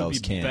 Yeah, but the it would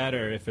elves be can't.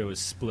 better if it was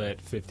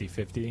split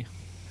 50-50.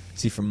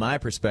 See, from my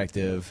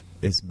perspective,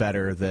 it's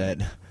better that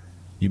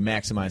you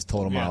maximize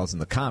total Yeah. models in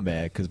the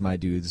combat because my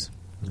dudes,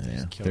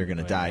 kill they're going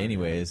to the die player.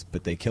 anyways,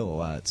 but they kill a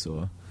lot.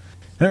 So,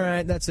 all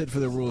right, that's it for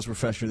the rules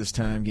refresher this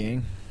time,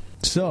 gang.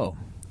 So,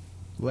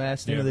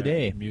 last thing of the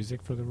day.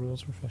 Music for the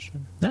rules refresher.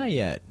 Not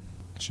yet.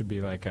 It should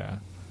be like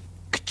a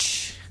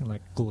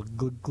like glug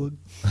glug glug.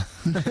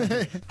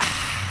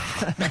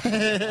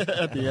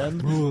 At the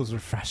end. Rules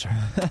refresher.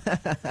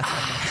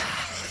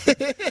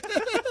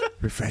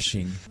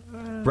 Refreshing.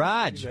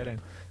 Raj,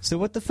 so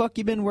what the fuck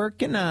you been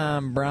working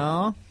on,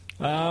 bro?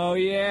 Oh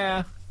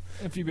yeah.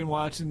 If you've been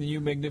watching the You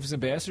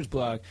Magnificent Bastards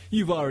blog,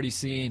 you already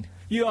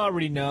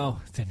know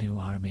the new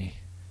army.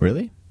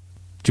 Really?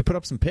 Did you put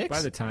up some pics?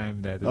 By the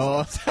time that this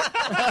Oh,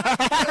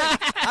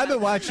 I've been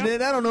watching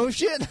it. I don't know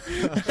shit.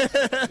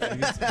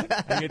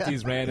 I get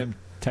these random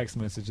text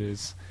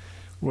messages.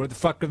 Where the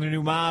fuck are the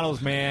new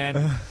models,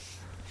 man?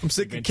 I'm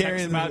sick of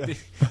carrying. Been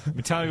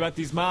telling me about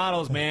these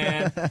models,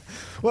 man.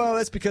 Well,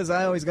 that's because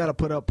I always got to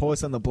put up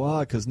posts on the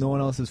blog because no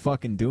one else is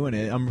fucking doing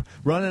it. I'm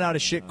running out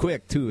of shit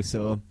quick too.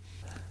 So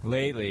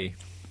Lately,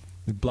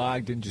 the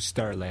blog didn't just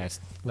start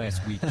last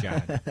week,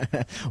 John.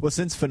 well,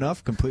 since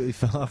FNUF completely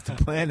fell off the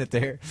planet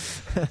there.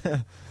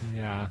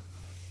 Yeah,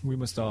 we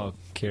must all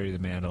carry the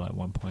mantle at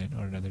one point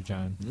or another,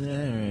 John. All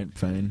right,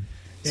 fine.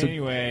 So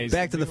Anyways,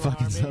 back to the new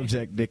fucking army.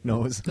 subject. Dick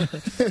knows.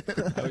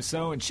 I was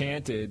so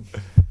enchanted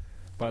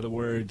by the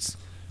words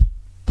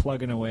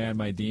 "plugging away on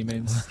my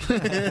demons"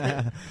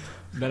 that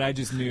I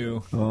just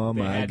knew Oh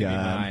they my had to be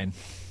God. mine.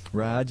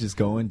 Raj is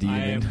going I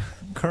am demon.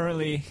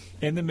 currently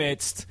in the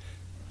midst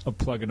of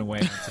plugging away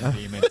on some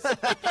demons.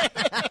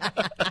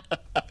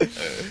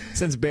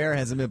 Since Bear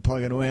hasn't been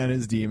plugging away on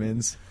his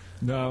demons.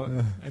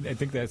 No, I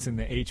think that's in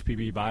the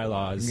HPB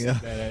bylaws. Yeah.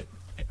 That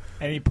at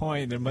any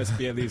point there must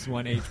be at least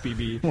one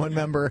HPB One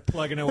member.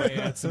 plugging away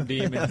at some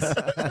demons. All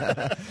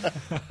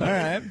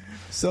right.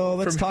 So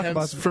let's talk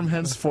about. From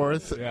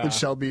henceforth, Yeah. it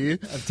shall be.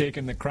 I've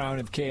taken the crown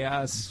of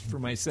chaos for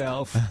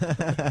myself.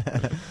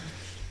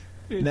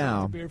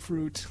 Now. bear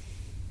fruit.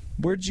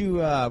 Where'd you?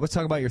 Let's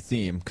talk about your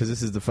theme because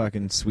this is the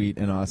fucking sweet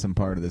and awesome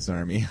part of this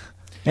army.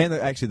 And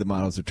actually, the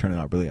models are turning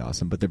out really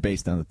awesome, but they're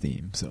based on the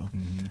theme. So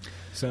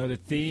So the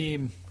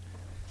theme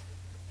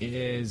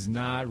is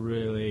not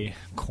really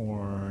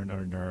Korn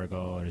or Nurgle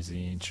or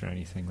Zinch or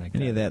anything like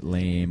any that. of that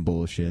lame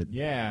bullshit.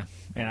 Yeah,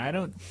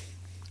 and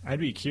I'd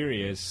be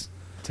curious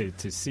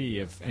to see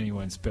if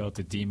anyone's built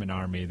a demon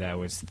army that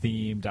was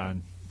themed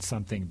on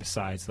something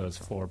besides those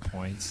 4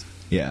 points.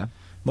 Yeah.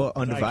 Well,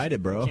 undivided,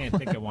 I bro. can't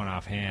think of one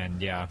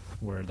offhand, yeah,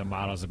 where the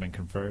models have been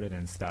converted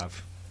and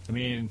stuff. I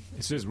mean,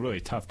 it's just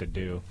really tough to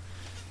do.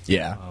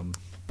 Yeah.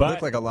 But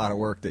Looked like a lot of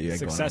work that you had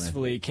going on there.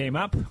 successfully came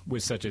up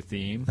with such a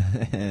theme,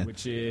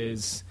 which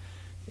is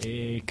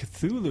a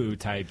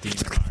Cthulhu-type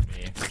demon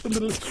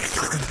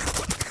army.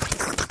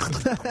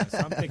 So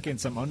I'm thinking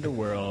some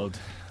underworld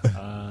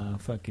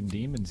fucking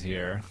demons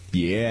here.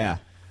 Yeah.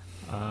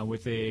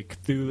 With a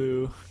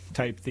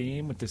Cthulhu-type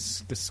theme with the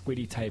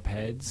squiddy-type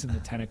heads and the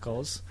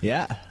tentacles.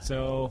 Yeah.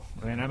 So,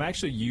 and I'm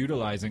actually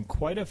utilizing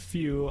quite a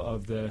few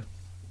of the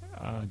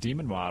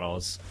demon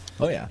models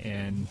Oh, yeah.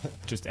 and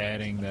just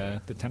adding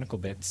the tentacle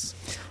bits.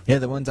 Yeah,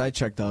 the ones I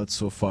checked out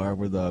so far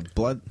were the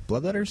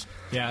bloodletters.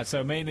 Yeah,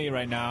 so mainly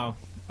right now,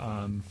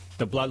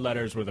 the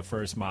bloodletters were the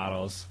first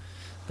models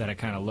that I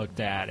kind of looked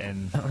at,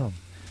 and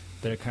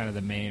they're kind of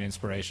the main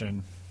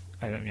inspiration.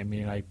 I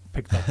mean, I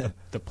picked up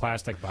the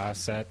plastic boss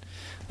set.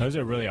 Those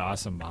are really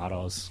awesome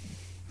models,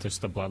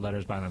 just the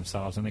bloodletters by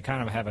themselves, and they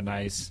kind of have a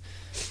nice,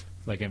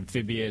 like,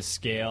 amphibious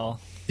scale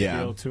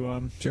feel to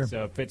them. Sure.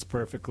 So it fits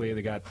perfectly.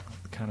 They got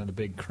kind of the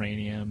big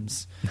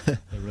craniums. They're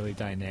really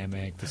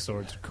dynamic. The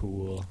swords are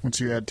cool. Once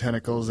you add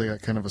tentacles, they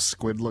got kind of a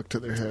squid look to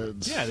their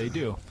heads. Yeah, they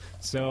do.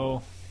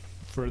 So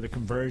for the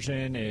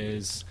conversion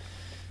is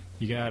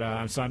you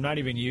got so I'm not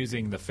even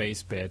using the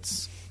face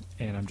bits,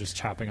 and I'm just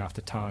chopping off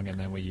the tongue, and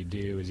then what you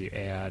do is you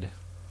add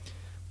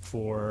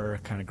 4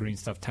 kind of green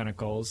stuffed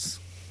tentacles,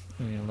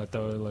 and let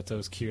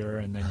those cure,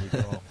 and then you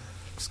go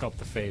sculpt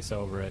the face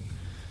over it.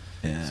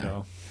 Yeah.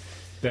 So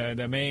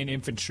the main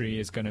infantry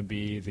is going to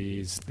be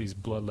these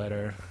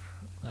bloodletter,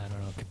 I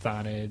don't know,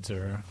 chthonids,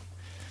 or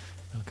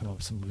I'll come up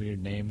with some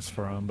weird names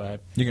for them,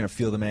 but You're going to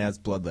feel them as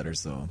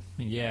bloodletters, though.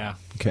 yeah.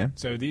 Okay.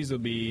 So these will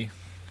be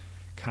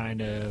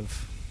kind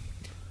of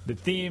the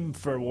theme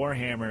for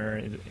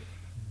Warhammer.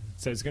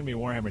 So it's going to be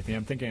a Warhammer theme.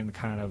 I'm thinking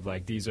kind of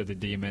like these are the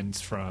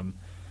demons from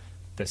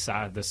the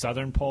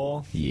southern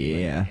pole.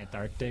 Yeah. Like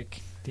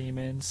Antarctic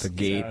demons. The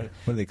gate. So,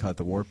 What do they call it?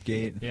 The warp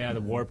gate? yeah,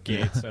 the warp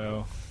gate.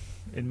 So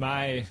in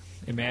my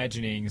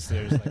imaginings,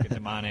 there's like a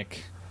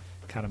demonic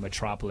kind of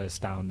metropolis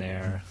down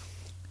there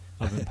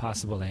of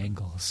impossible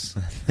angles,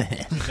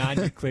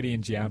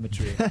 non-Euclidean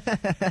geometry.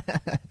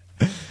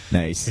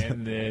 Nice.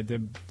 And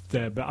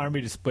the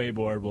army display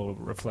board will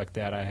reflect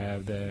that. I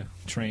have the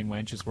train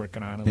wench is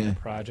working on a little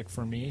project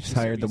for me. She's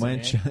hired the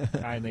squeezing wench.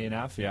 in, kindly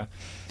enough, yeah.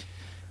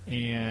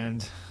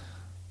 And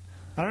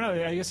I don't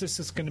know. I guess it's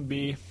just going to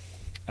be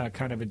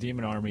kind of a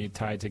demon army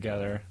tied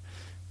together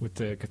with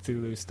the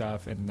Cthulhu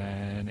stuff, and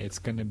then it's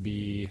going to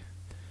be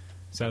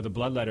so the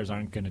bloodletters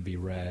aren't going to be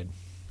red.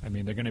 I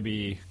mean, they're going to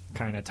be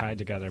kind of tied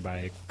together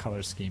by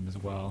color scheme as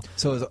well.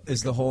 So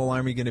is the whole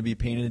army going to be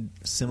painted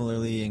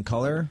similarly in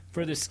color?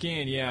 For the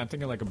skin, yeah, I'm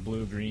thinking like a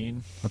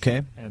blue-green.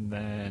 Okay. And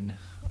then,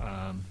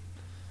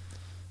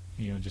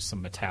 just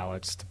some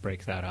metallics to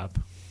break that up.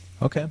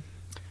 Okay.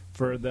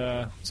 So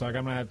I'm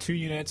going to have 2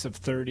 units of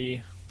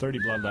 30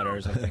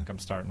 bloodletters, I think I'm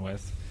starting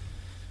with.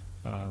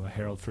 A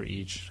herald for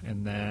each.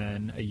 And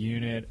then a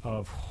unit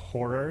of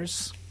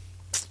horrors.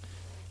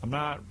 I'm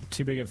not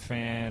too big a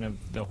fan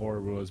of the horror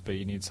rules, but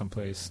you need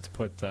someplace to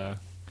put the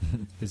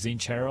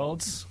Tzeentch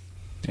heralds.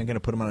 You're going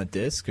to put them on a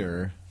disc,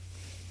 or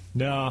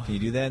no? Can you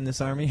do that in this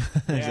army?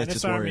 Yeah, in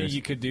this army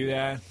you could do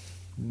that.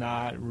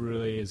 Not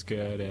really as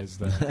good as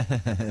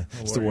the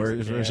it's the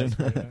Warriors version.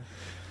 Yeah.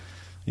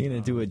 You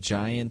going to do a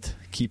giant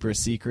Keeper of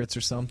Secrets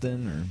or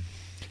something, or?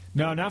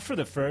 No, not for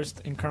the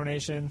first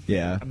incarnation.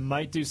 Yeah, I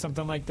might do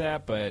something like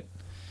that, but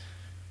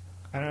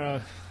I don't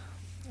know.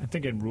 I'm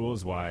thinking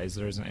rules-wise,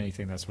 there isn't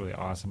anything that's really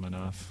awesome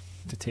enough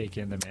to take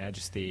in the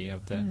majesty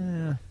of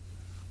the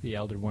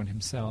Elder One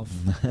himself.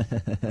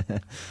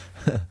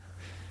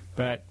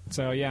 But,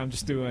 so yeah, I'm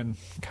just doing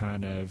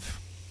kind of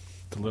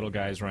the little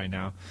guys right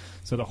now.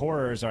 So the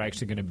horrors are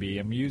actually going to be,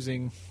 I'm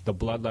using the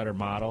bloodletter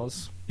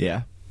models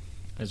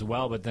as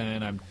well, but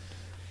then I'm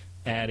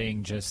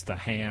adding just the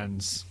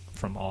hands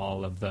from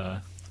all of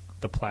the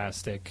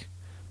plastic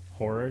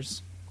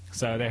horrors.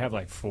 So they have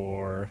like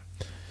 4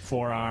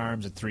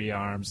 arms and 3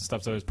 arms and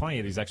stuff, so there's plenty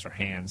of these extra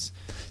hands.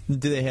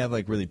 Do they have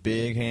like really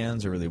big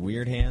hands or really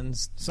weird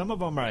hands? Some of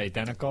them are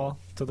identical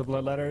to the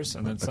bloodletters,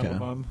 and then some of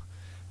them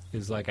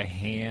is like a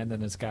hand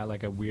and it's got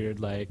like a weird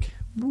like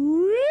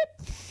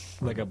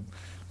a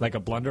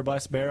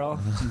blunderbuss barrel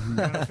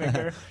kind of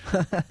finger.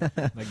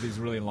 Like these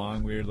really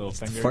long weird little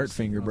fingers. Fart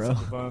finger,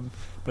 bro.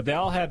 But they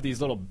all have these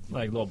little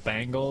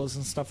bangles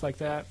and stuff like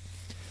that.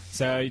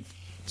 So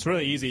it's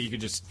really easy. You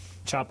could just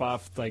chop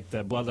off like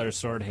the bloodletter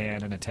sword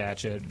hand and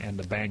attach it, and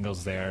the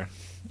bangles there,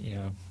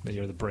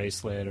 or the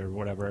bracelet or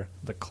whatever,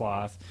 the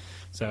cloth.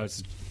 So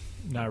it's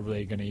not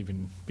really going to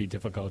even be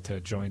difficult to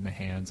join the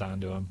hands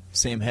onto them.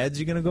 Same heads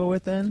you're going to go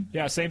with then?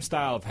 Yeah, same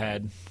style of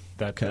head.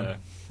 So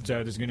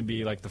there's going to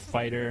be like the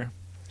fighter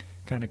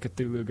kind of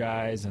Cthulhu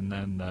guys, and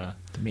then the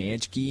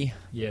Miechki.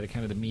 Yeah, the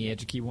kind of the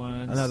Miechki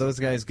ones. I know those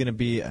guys going to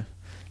be. I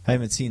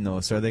haven't seen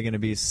those. So are they going to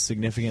be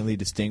significantly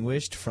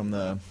distinguished from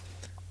the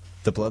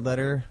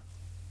bloodletter?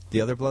 The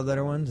other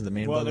bloodletter ones, the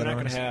main bloodletter ones? Well, they're not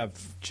going to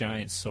have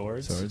giant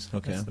swords.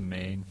 Okay. That's the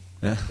main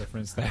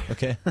difference there.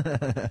 Okay.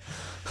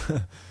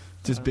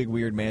 Just big,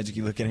 weird,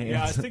 magic-y looking hands.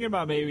 Yeah, I was thinking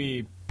about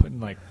maybe putting,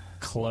 like,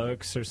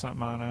 cloaks or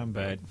something on them,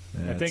 but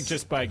I think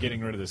just by getting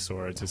rid of the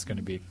swords, it's going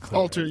to be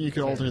clear. You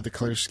could alter the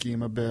color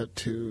scheme a bit,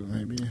 too,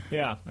 maybe.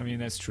 Yeah, I mean,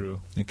 that's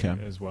true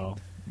as well,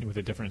 with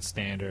a different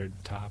standard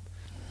top.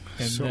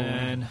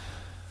 And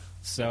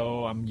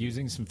so I'm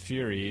using some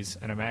Furies,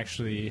 and I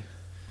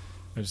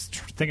was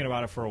thinking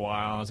about it for a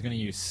while. I was going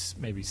to use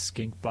maybe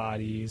skink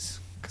bodies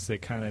because they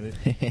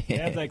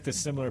have like the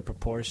similar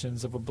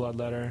proportions of a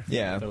bloodletter.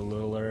 Yeah, the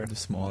littler, the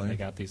smaller. They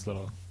got these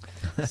little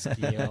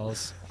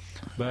scales.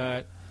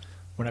 But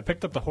when I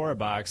picked up the horror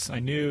box, I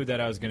knew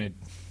that I was going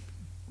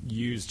to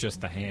use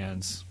just the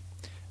hands.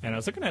 And I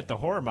was looking at the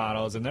horror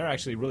models, and they're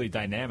actually really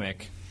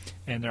dynamic.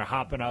 And they're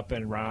hopping up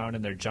and around,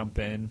 and they're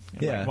jumping.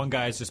 And like one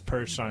guy's just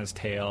perched on his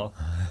tail.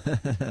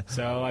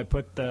 So I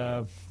put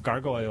the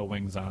gargoyle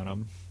wings on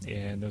them,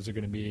 and those are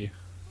going to be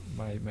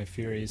my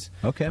Furies.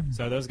 Okay.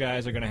 So those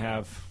guys are going to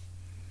have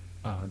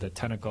the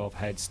tentacle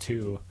heads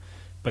too.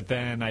 But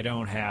then I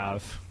don't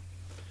have...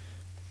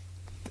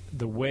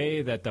 The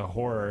way that the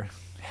horror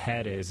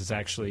head is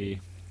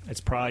actually... It's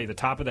probably the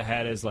top of the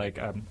head is like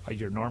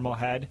your normal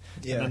head,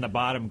 and then the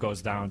bottom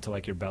goes down to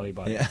like your belly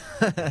button. Yeah.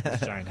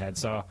 Giant head.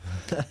 So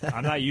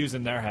I'm not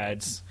using their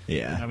heads.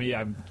 Yeah. I mean,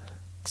 I'm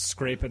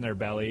scraping their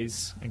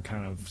bellies and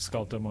kind of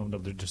sculpting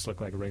them to just look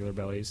like regular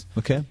bellies.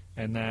 Okay.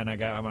 And then I'm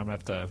gonna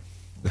have to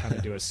kind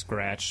of do a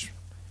scratch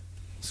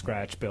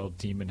build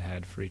demon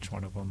head for each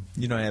one of them.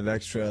 You don't have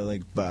extra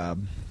like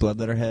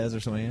bloodletter heads or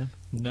something? Yeah?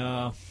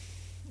 No.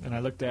 And I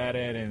looked at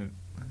it, and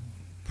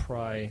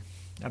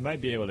I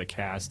might be able to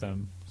cast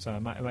them, so I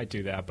might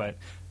do that. But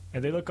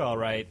they look all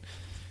right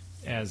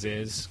as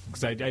is,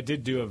 because I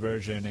did do a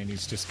version, and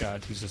he's just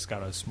got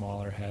a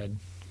smaller head.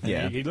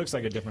 And he looks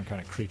like a different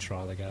kind of creature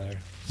altogether.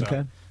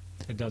 So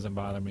it doesn't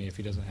bother me if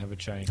he doesn't have a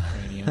giant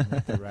cranium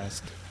like the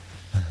rest.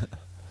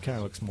 Kind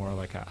of looks more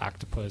like an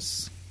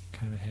octopus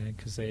kind of head,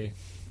 because they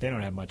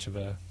don't have much of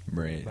a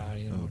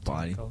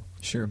body.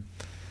 Sure.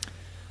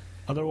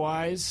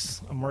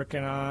 Otherwise, I'm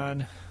working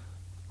on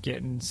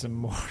getting some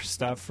more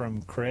stuff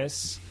from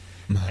Chris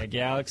at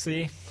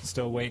Galaxy.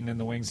 Still waiting in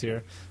the wings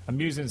here. I'm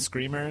using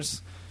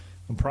Screamers.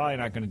 I'm probably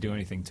not going to do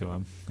anything to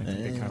them. I think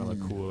they kind of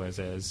look cool as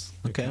is.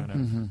 They're kind of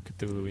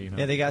Cthulhu-y.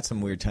 Yeah, they got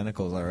some weird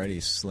tentacles already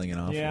slinging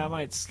off. Yeah, I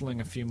might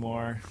sling a few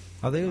more.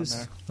 Are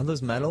those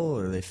metal,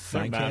 or are they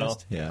fine metal?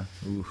 Cast? Yeah.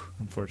 Ooh.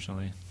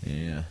 Unfortunately.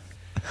 Yeah.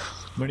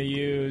 I'm going to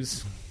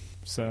use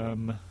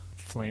some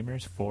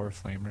flamers. 4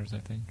 flamers, I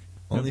think.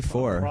 Only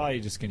 4? I'm probably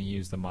just going to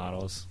use the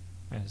models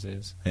as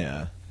is.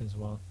 Yeah. As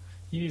well.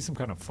 you need some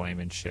kind of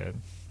flaming shit.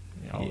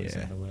 Always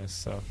Yeah. on the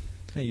list. So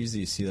I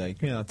usually see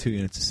 2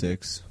 units of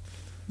 6.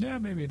 yeah,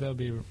 maybe they'll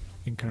be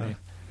incarnate.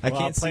 I Well,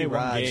 can't I'll play see one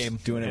Raj game,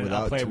 doing it and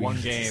without I'll play 2 one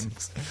units game,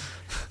 of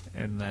 6.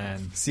 and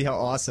then See how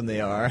awesome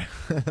they are.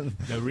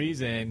 the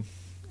reason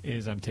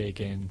is I'm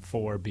taking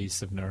 4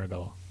 Beasts of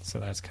Nurgle, so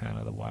that's kind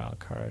of the wild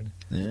card.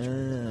 You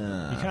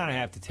kind of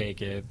have to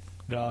take it.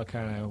 They're all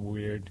kind of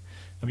weird.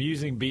 I'm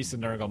using Beasts of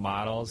Nurgle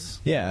models,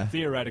 Yeah.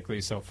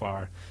 theoretically so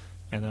far,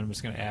 and then I'm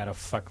just going to add a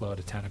fuckload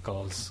of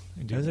tentacles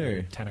and do Those are-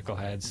 weird tentacle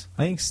heads.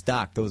 I think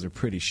stock, those are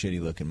pretty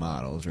shitty looking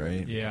models,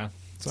 right? Yeah,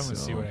 so I'm going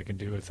to see So- what I can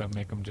do with them,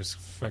 make them just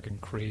fucking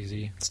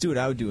crazy. Let's do what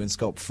I would do and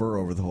sculpt fur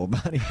over the whole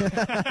body.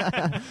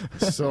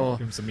 So Give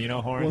them some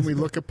Mino horns. when we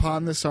look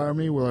upon this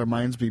army, will our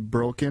minds be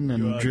broken you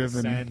and will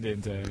driven? descend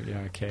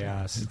into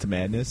chaos. Into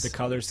madness. The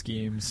color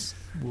schemes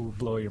will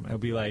blow your. It'll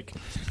be like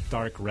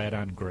dark red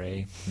on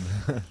gray.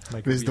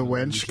 Like Is the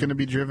wench going to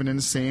be driven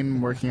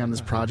insane working on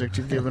this project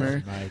you've given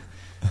her? Like,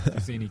 if you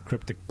see any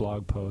cryptic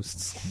blog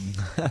posts,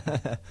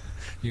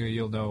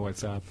 you'll know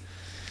what's up.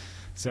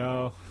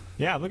 So,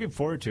 yeah, I'm looking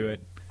forward to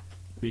it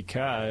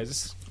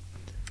because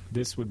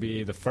this would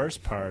be the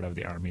first part of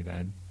the army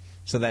then.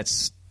 So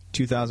that's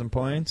 2,000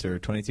 points or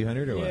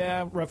 2,200 or what?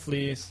 Yeah,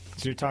 roughly. So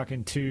you're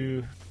talking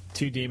two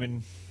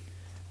demon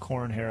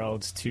Khorne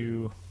heralds,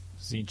 2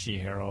 Tzeentch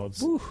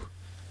heralds. Woo.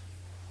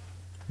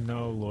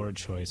 No lord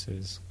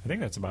choices. I think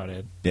that's about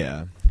it.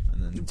 Yeah.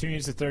 And then, 2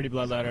 units of 30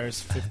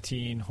 bloodletters,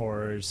 15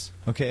 horrors,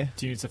 okay.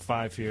 2 units of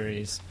 5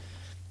 furies,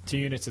 2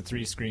 units of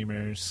 3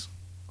 screamers.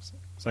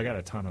 So I got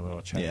a ton of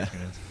little check Yeah.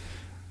 units,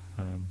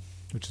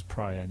 which is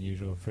probably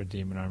unusual for a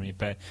demon army.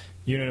 But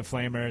unit of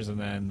flamers and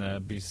then the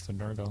beast of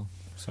Nurgle.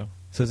 So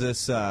So is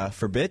this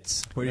for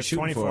bits? What are you that's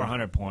shooting for?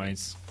 2,400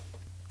 points.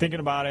 Thinking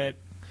about it,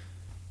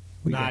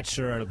 We not got-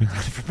 sure it'll be done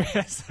for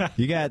bits.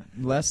 You got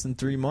less than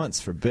 3 months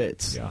for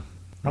bits. Yeah,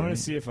 I'm gonna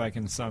see if I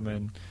can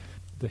summon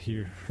the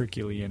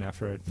Herculean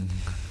effort.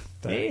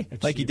 that Hey,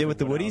 like you achieved did with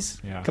the everyone Woodies?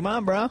 else. Yeah, Come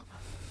on, bro.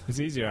 it's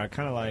easier. I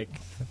kind of like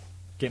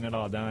getting it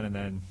all done and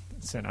then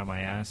sitting on my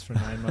ass for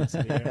 9 months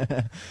of the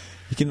year.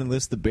 You can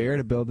enlist the bear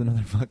to build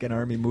another fucking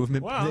army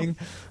movement Well, thing.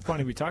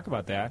 funny we talk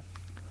about that.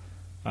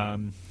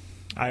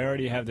 I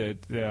already have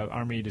the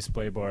army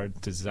display board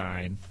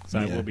design, so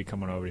I Yeah. will be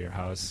coming over to your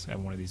house at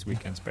one of these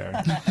weekends, Bear.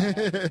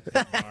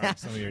 Borrow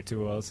some of your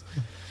tools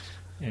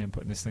and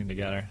putting this thing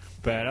together.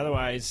 But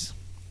otherwise,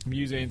 I'm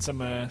using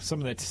some of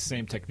the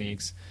same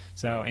techniques.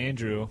 So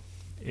Andrew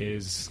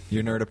is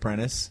Your nerd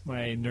apprentice.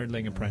 my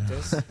nerdling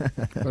apprentice.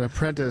 But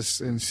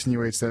Apprentice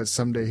insinuates that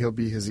someday he'll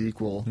be his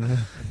equal.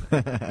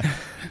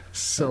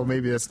 So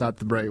maybe that's not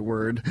the right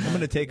word. I'm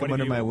going to take What him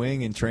if under you- my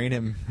wing and train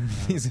him.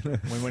 He's gonna,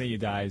 When one of you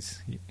dies,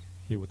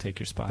 he will take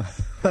your spot.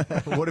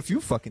 what if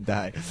you fucking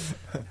die?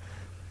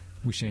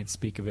 We shan't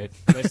speak of it,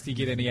 lest you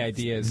get any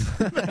ideas.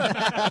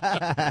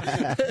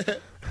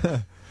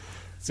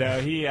 So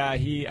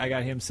I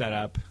got him set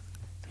up.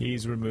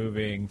 He's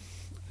removing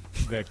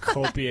the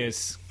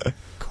copious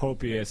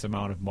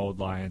amount of mold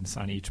lines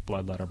on each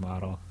bloodletter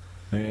model.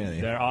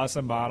 Really? They're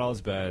awesome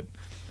models, but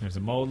there's a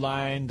mold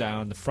line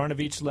down the front of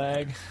each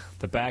leg,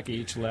 the back of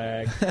each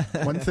leg,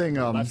 One thing,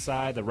 left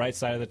side, the right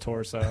side of the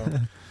torso.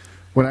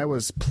 when I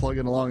was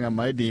plugging along on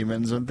my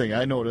demons, one thing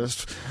I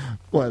noticed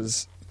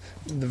was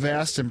the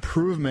vast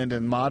improvement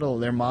in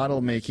their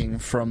model making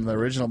from the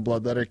original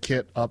Bloodletter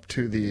kit up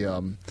to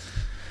the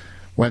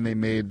when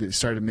they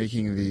started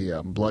making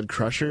the Blood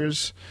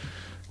Crushers.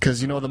 Because,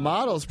 the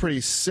model's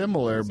pretty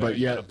similar, So but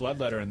you yet got a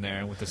bloodletter in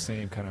there with the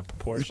same kind of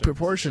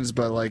proportions,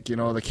 but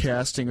the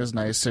casting was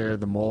nicer,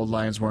 the mold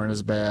lines weren't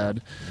as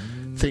bad,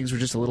 things were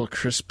just a little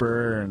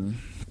crisper, and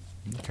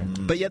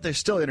but yet they're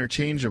still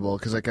interchangeable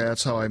because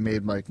that's how I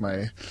made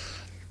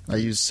I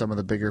used some of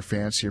the bigger,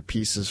 fancier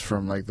pieces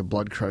from the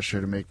Blood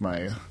Crusher to make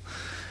my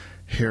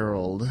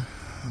Herald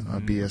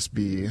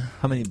BSB.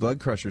 How many blood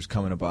crushers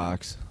come in a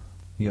box?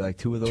 You got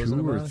 2 of those in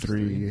a 2 or box?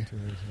 3.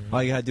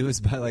 All you got to do is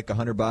buy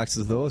 100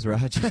 boxes of those,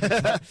 Raj.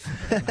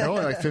 They're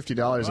only $50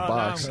 a Now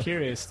box. I'm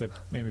curious to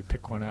maybe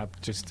pick one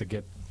up just to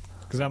get,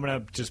 because I'm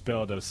gonna just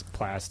build a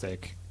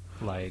plastic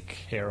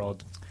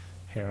heralds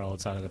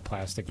out of the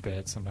plastic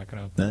bits. I'm not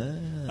gonna.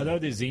 Although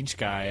the Tzeentch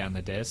guy on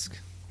the disc,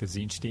 the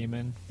Tzeentch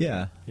demon,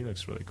 Yeah. he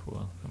looks really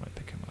cool. I might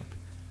pick him up.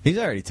 He's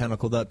already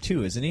tentacled up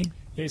too, isn't he?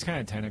 Yeah, he's kind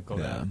of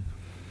tentacled up.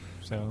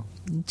 So,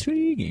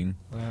 Intriguing.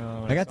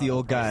 well, I got saw the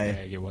old price guy.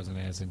 tag, it wasn't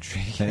as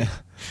intriguing.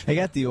 I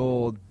got the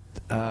old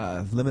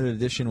limited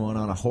edition one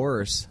on a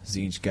horse,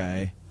 Tzeentch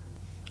guy.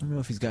 I don't know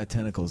if he's got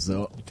tentacles,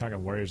 though. You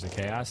talking Warriors of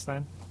Chaos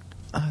then?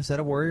 Is that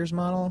a Warriors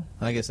model?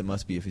 I guess it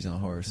must be if he's on a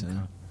horse.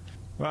 Yeah.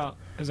 Well,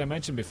 as I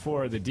mentioned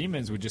before, the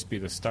demons would just be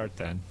the start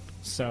then.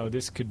 So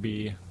this could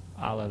be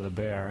a la the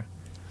bear,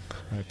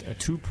 a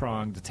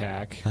 2-pronged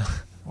attack,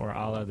 or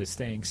a la the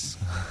Stinks.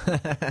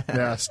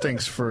 Yeah,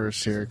 Stinks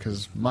first here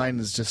because mine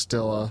is just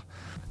still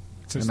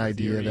Just an a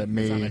idea theory. that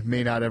It's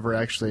may not ever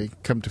actually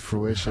come to on a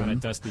fruition.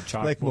 dusty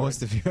chalkboard. Like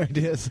most of your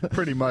ideas.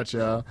 Pretty much,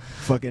 yeah.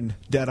 Fucking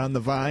dead on the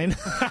vine.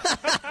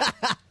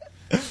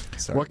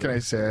 So sorry. What can I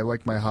say? I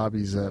like my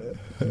hobbies that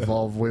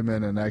involve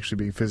women and actually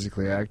being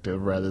physically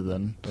active rather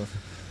than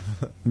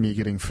me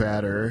getting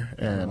fatter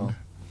and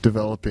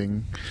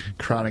developing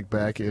chronic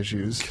back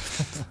issues.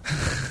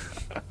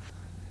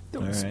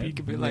 Don't speak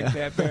of it like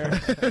that, Bear.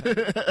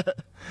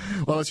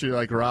 Well, unless you're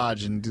like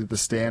Raj and do the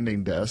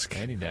standing desk.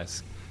 Standing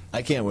desk.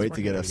 I can't wait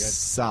to get a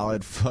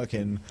solid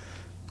fucking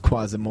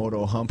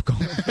Quasimodo hump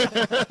going.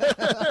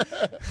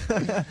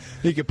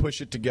 You can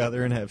push it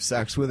together and have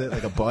sex with it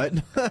like a butt.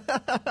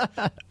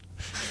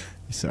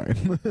 Sorry.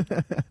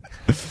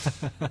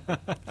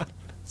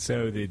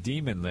 So the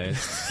demon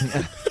list.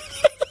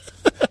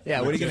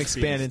 Yeah, what are you going to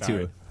expand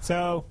into?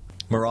 So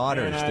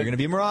Marauders. They're going to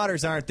be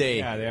marauders, aren't they?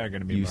 Yeah, they are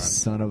going to be You marauders.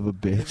 son of a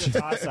It's a bitch.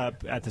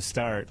 toss-up at the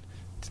start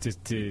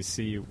to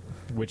see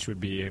which would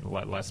be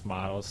less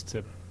models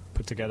to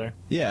put together.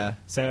 Yeah.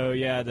 So,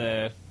 yeah,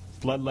 the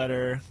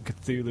Bloodletter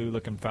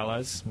Cthulhu-looking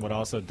fellas would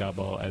also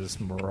double as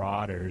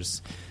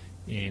marauders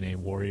in a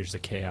Warriors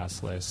of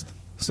Chaos list.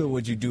 So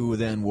would you do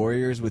then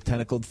warriors with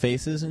tentacled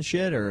faces and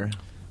shit, or?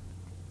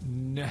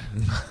 No.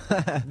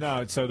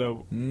 No, so the...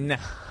 No.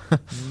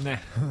 Nah.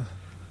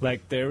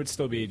 Like, there would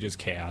still be just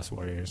Chaos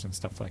Warriors and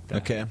stuff like that.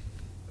 Okay.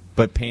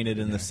 But painted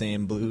in the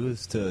same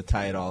blues to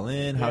tie it all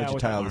in? How would you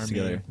with tie the all this army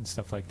together? and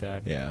stuff like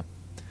that. Yeah.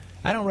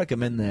 I don't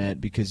recommend that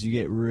because you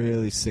get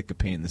really sick of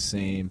painting the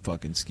same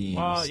fucking schemes.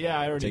 Well, yeah,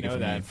 I already Take it know from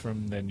that me.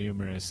 from the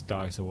numerous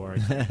Dogs of War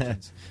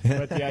expansions.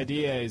 But the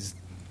idea is,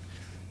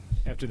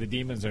 after the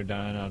demons are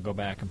done, I'll go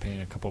back and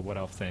paint a couple Wood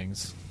Elf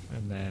things,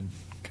 and then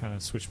kind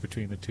of switch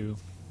between the two.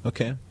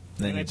 Okay.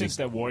 Then And you I think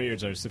that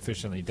Warriors are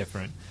sufficiently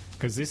different,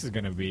 because this is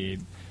going to be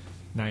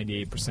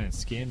 98%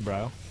 skin,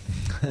 bro.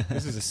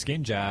 This is a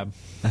skin job.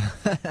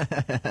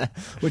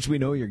 which we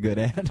know you're good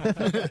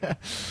at.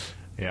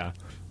 Yeah.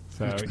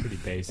 So it's pretty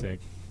basic.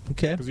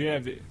 Okay. Because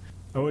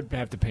I would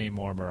have to pay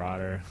more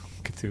Marauder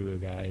Cthulhu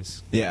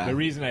guys. Yeah. The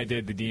reason I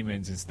did the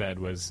demons instead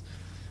was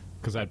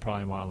because I'd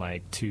probably want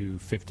like 2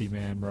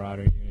 50-man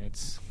Marauder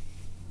units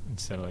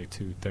instead of like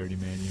 2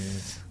 30-man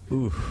units.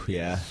 Ooh,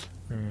 yeah.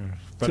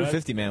 But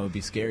 250 man would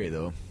be scary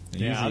though.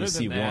 Yeah, Usually other you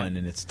see than that- one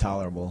and it's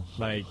tolerable.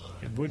 like,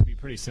 it would be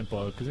pretty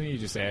simple because then you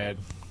just add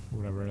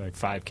whatever, like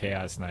 5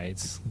 Chaos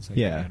Knights. It's like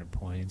Yeah. 300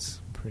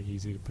 points. Pretty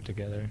easy to put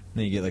together.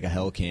 Then you get like a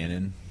hell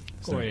cannon.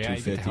 Oh yeah,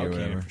 you get the 250 Hell or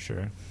Cannon whatever. for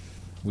sure.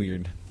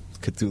 Weird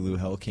Cthulhu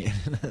hell cannon.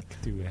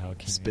 Do the Hell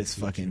Cannon. Spits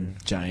fucking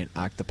giant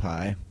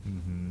octopi.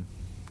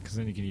 Because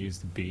then you can use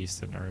the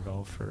Beast and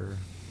Urgal for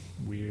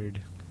weird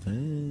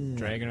Mm.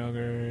 Dragon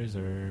Ogres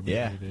or maybe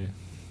Yeah. the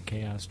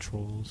Chaos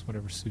Trolls,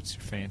 whatever suits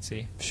your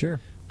fancy. Sure.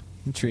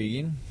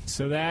 Intriguing.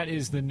 So that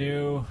is the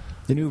new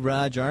The new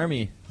Raj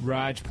army.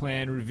 Raj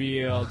plan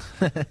revealed.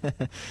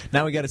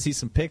 Now we got to see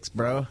some pics,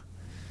 bro.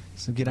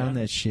 So get on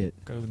Yeah. that shit.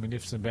 Go to the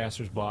Magnificent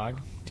Bastards blog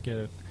to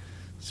get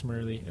some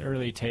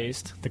early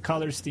taste. The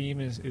color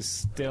scheme is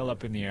still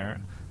up in the air.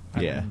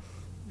 Yeah.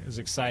 I was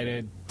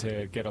excited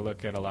to get a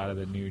look at a lot of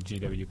the new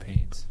GW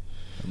paints.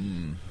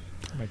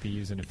 Might be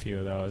using a few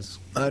of those.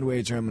 I'd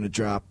wager I'm going to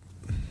drop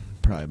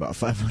probably about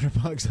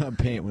 $500 on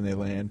paint when they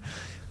land.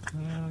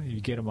 Well, you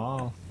get them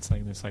all. It's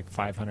like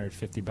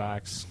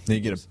 $550. Then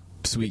you get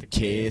a sweet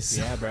case.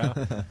 Yeah, bro.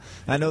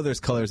 I know there's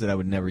colors that I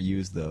would never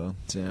use though.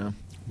 So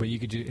But you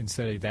could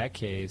instead of that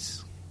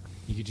case,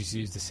 you could just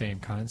use the same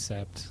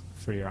concept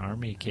for your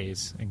army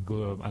case and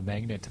glue a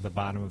magnet to the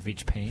bottom of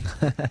each paint.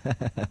 And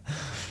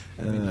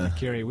then you could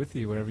carry it with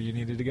you wherever you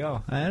needed to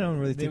go. I don't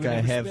really They think would I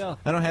never have. spill.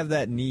 I don't have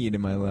that need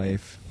in my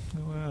life.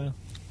 Well,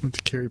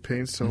 To carry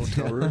paints to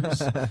hotel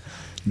rooms.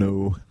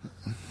 No.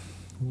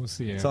 we'll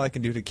see. That's all I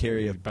can do to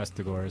carry a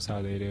Bestigor is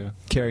how they do.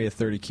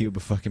 30 cube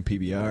of fucking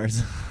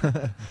PBRs.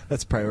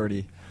 That's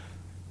priority.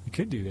 You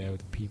could do that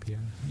with a PBR.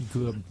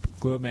 You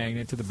glue a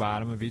magnet to the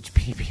bottom of each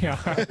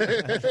PBR.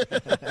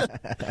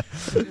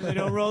 They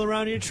don't roll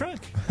around in your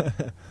trunk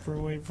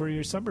for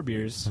your summer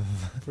beers,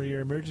 for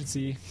your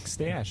emergency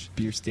stash.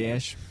 Beer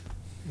stash.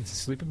 It's a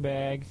sleeping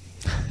bag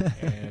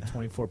and a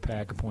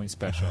 24-pack of point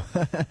special.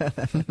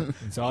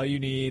 It's all you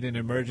need in an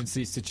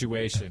emergency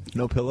situation.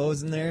 No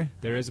pillows in there.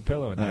 There is a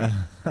pillow in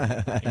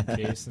there,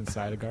 encased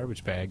inside a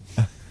garbage bag.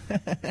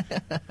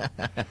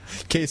 In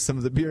case some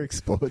of the beer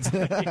explodes.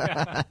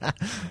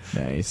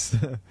 Nice.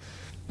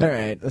 All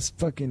right, let's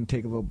fucking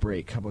take a little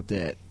break. How about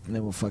that? And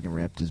then we'll fucking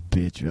wrap this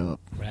bitch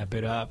up. Wrap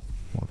it up.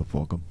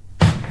 Motherfucker.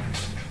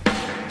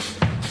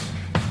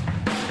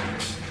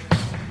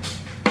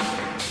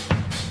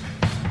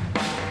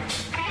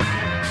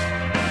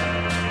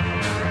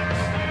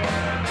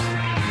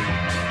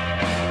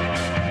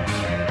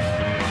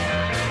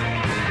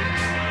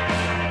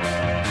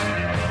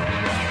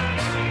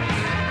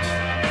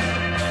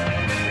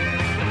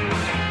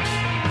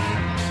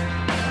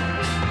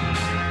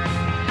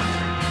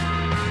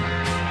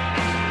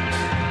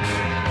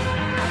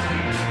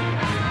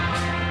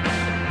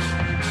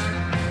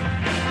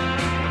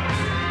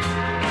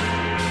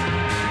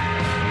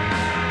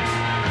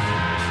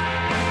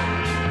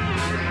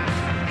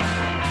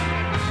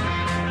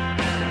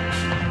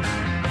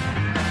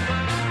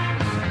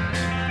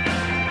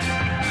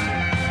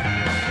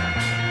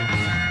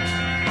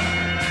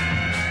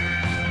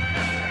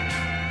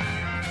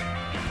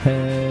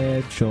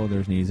 Head,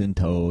 shoulders, knees and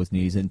toes,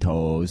 knees and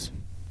toes.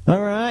 All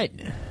right.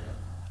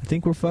 I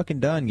think we're fucking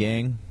done,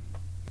 gang.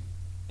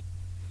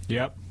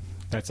 Yep.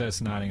 That's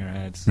us nodding our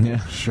heads.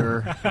 Yeah.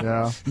 Sure.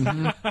 Yeah.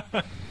 Mm-hmm.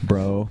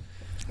 Bro.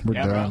 We're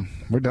done.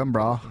 We're done,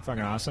 bro.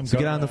 Fucking awesome. So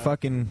get on the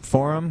fucking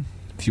forum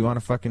if you want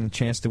a fucking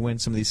chance to win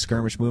some of these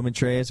skirmish movement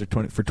trays or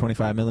for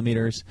 25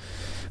 millimeters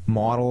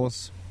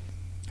models.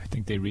 I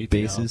think they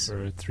retail bases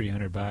for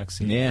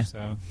 $300 each. Yeah.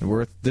 So.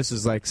 This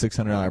is like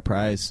 $600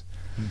 prize.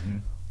 Mm-hmm.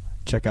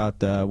 Check out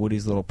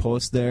Woody's little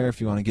post there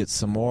if you want to get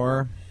some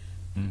more.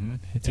 Mm-hmm.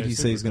 I think he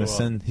said he's gonna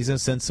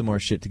send some more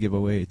shit to give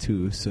away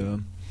too.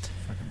 So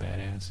fucking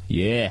badass.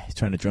 Yeah, he's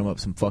trying to drum up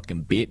some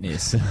fucking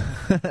business. And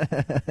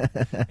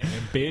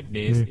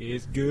business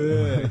is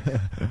good.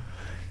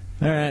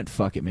 All right,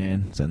 fuck it,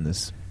 man. Send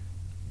this.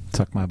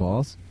 Suck my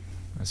balls.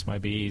 That's my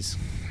bees.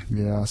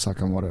 Yeah, suck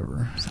them,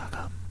 whatever. Suck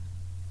them.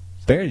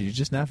 Barry, you're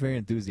just not very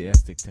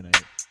enthusiastic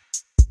tonight.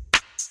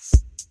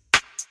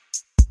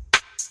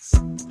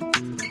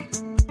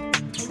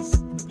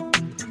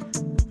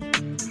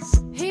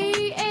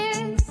 He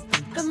is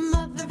the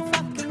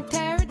motherfucking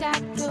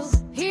pterodactyl,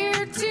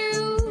 here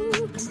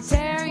to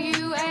tear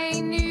you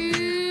a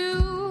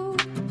new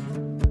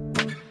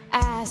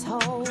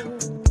asshole.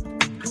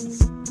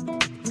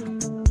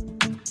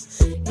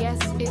 Yes,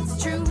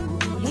 it's true.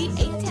 He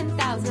ate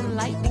 10,000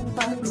 lightning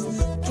bugs,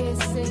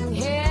 kissing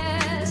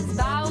his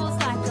bowels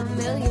like a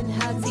million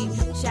hugs. He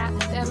shot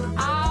them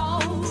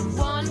all,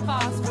 one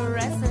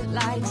phosphorescent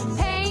light,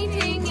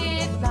 painting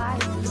it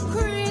like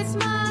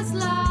Christmas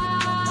lights.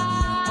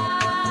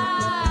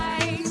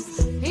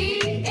 He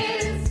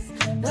is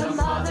the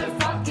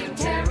motherfucking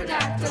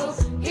pterodactyl,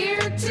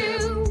 here to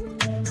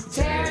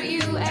tear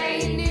you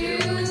a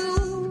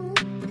new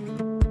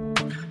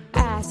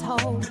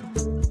asshole.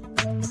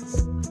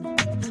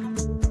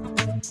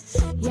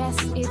 Yes,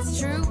 it's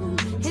true.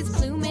 His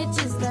plumage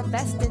is the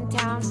best in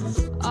town.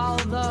 All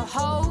the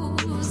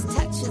hoes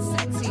touch his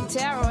sexy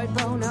pteroid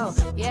bone. Oh,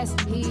 yes,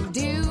 he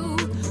do.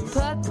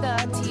 Put the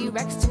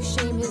T-Rex to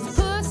shame. His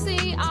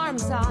pussy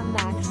arms on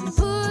that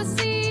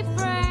pussy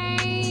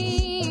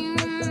frame.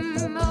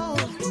 Oh,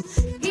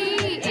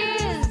 he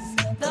is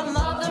the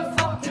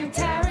motherfucking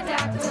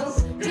pterodactyl,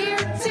 here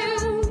to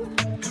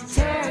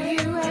tear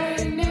you a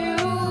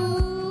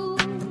new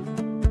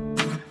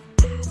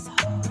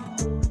asshole.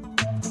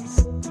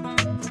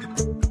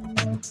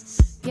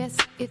 Yes,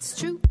 it's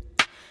true.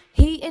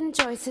 He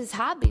enjoys his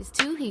hobbies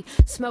too. He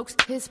smokes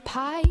his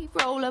pipe,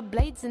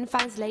 rollerblades, and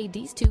finds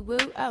ladies to woo.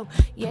 Oh,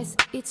 yes,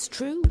 it's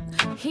true.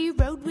 He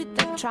rode with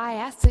the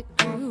Triassic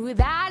crew.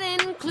 That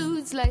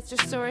includes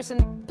Lycosaurus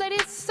and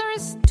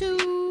Platysaurus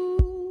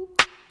too.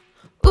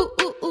 Ooh,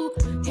 ooh, ooh.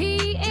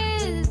 He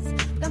is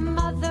the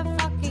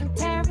motherfucking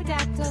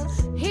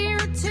pterodactyl, here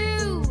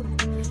to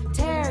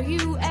tear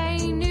you a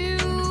new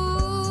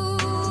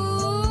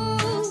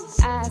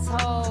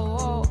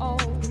asshole.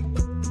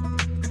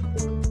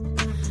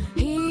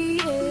 He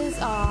is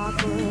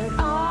awkward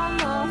on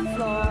the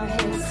floor.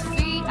 His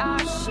feet are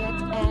shit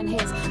and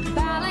his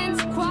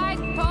balance quite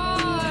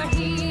poor.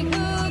 He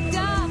hooked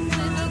up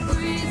with a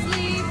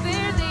grizzly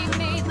bear. They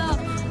made love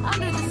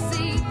under the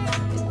sea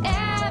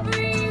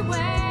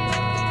everywhere.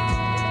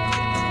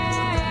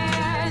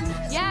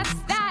 Yes,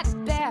 that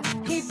bear,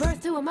 he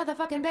birthed to a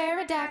motherfucking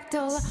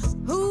pterodactyl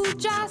who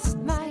just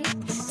might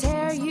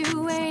tear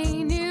you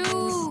a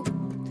new.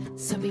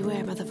 So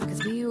beware,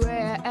 motherfuckers,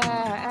 beware.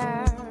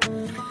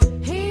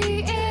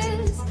 He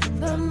is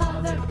the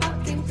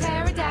motherfucking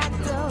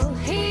pterodactyl.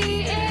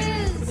 He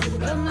is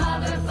the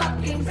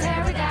motherfucking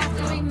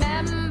pterodactyl.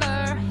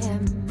 Remember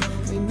him.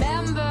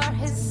 Remember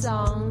his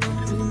song.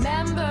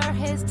 Remember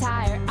his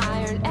tire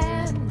iron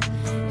and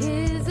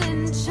his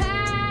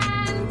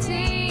enchanting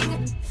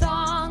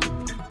thong.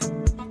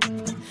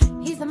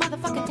 He's the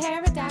motherfucking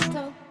pterodactyl.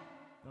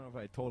 I don't know if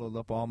I totaled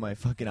up all my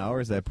fucking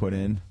hours I put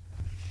in.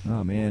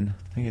 Oh, man.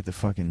 I get the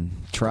fucking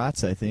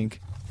trots, I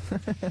think.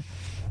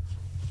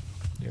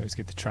 You always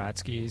get the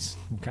Trotskys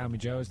and Commie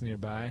Joes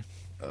nearby.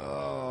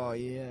 Oh,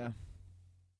 yeah.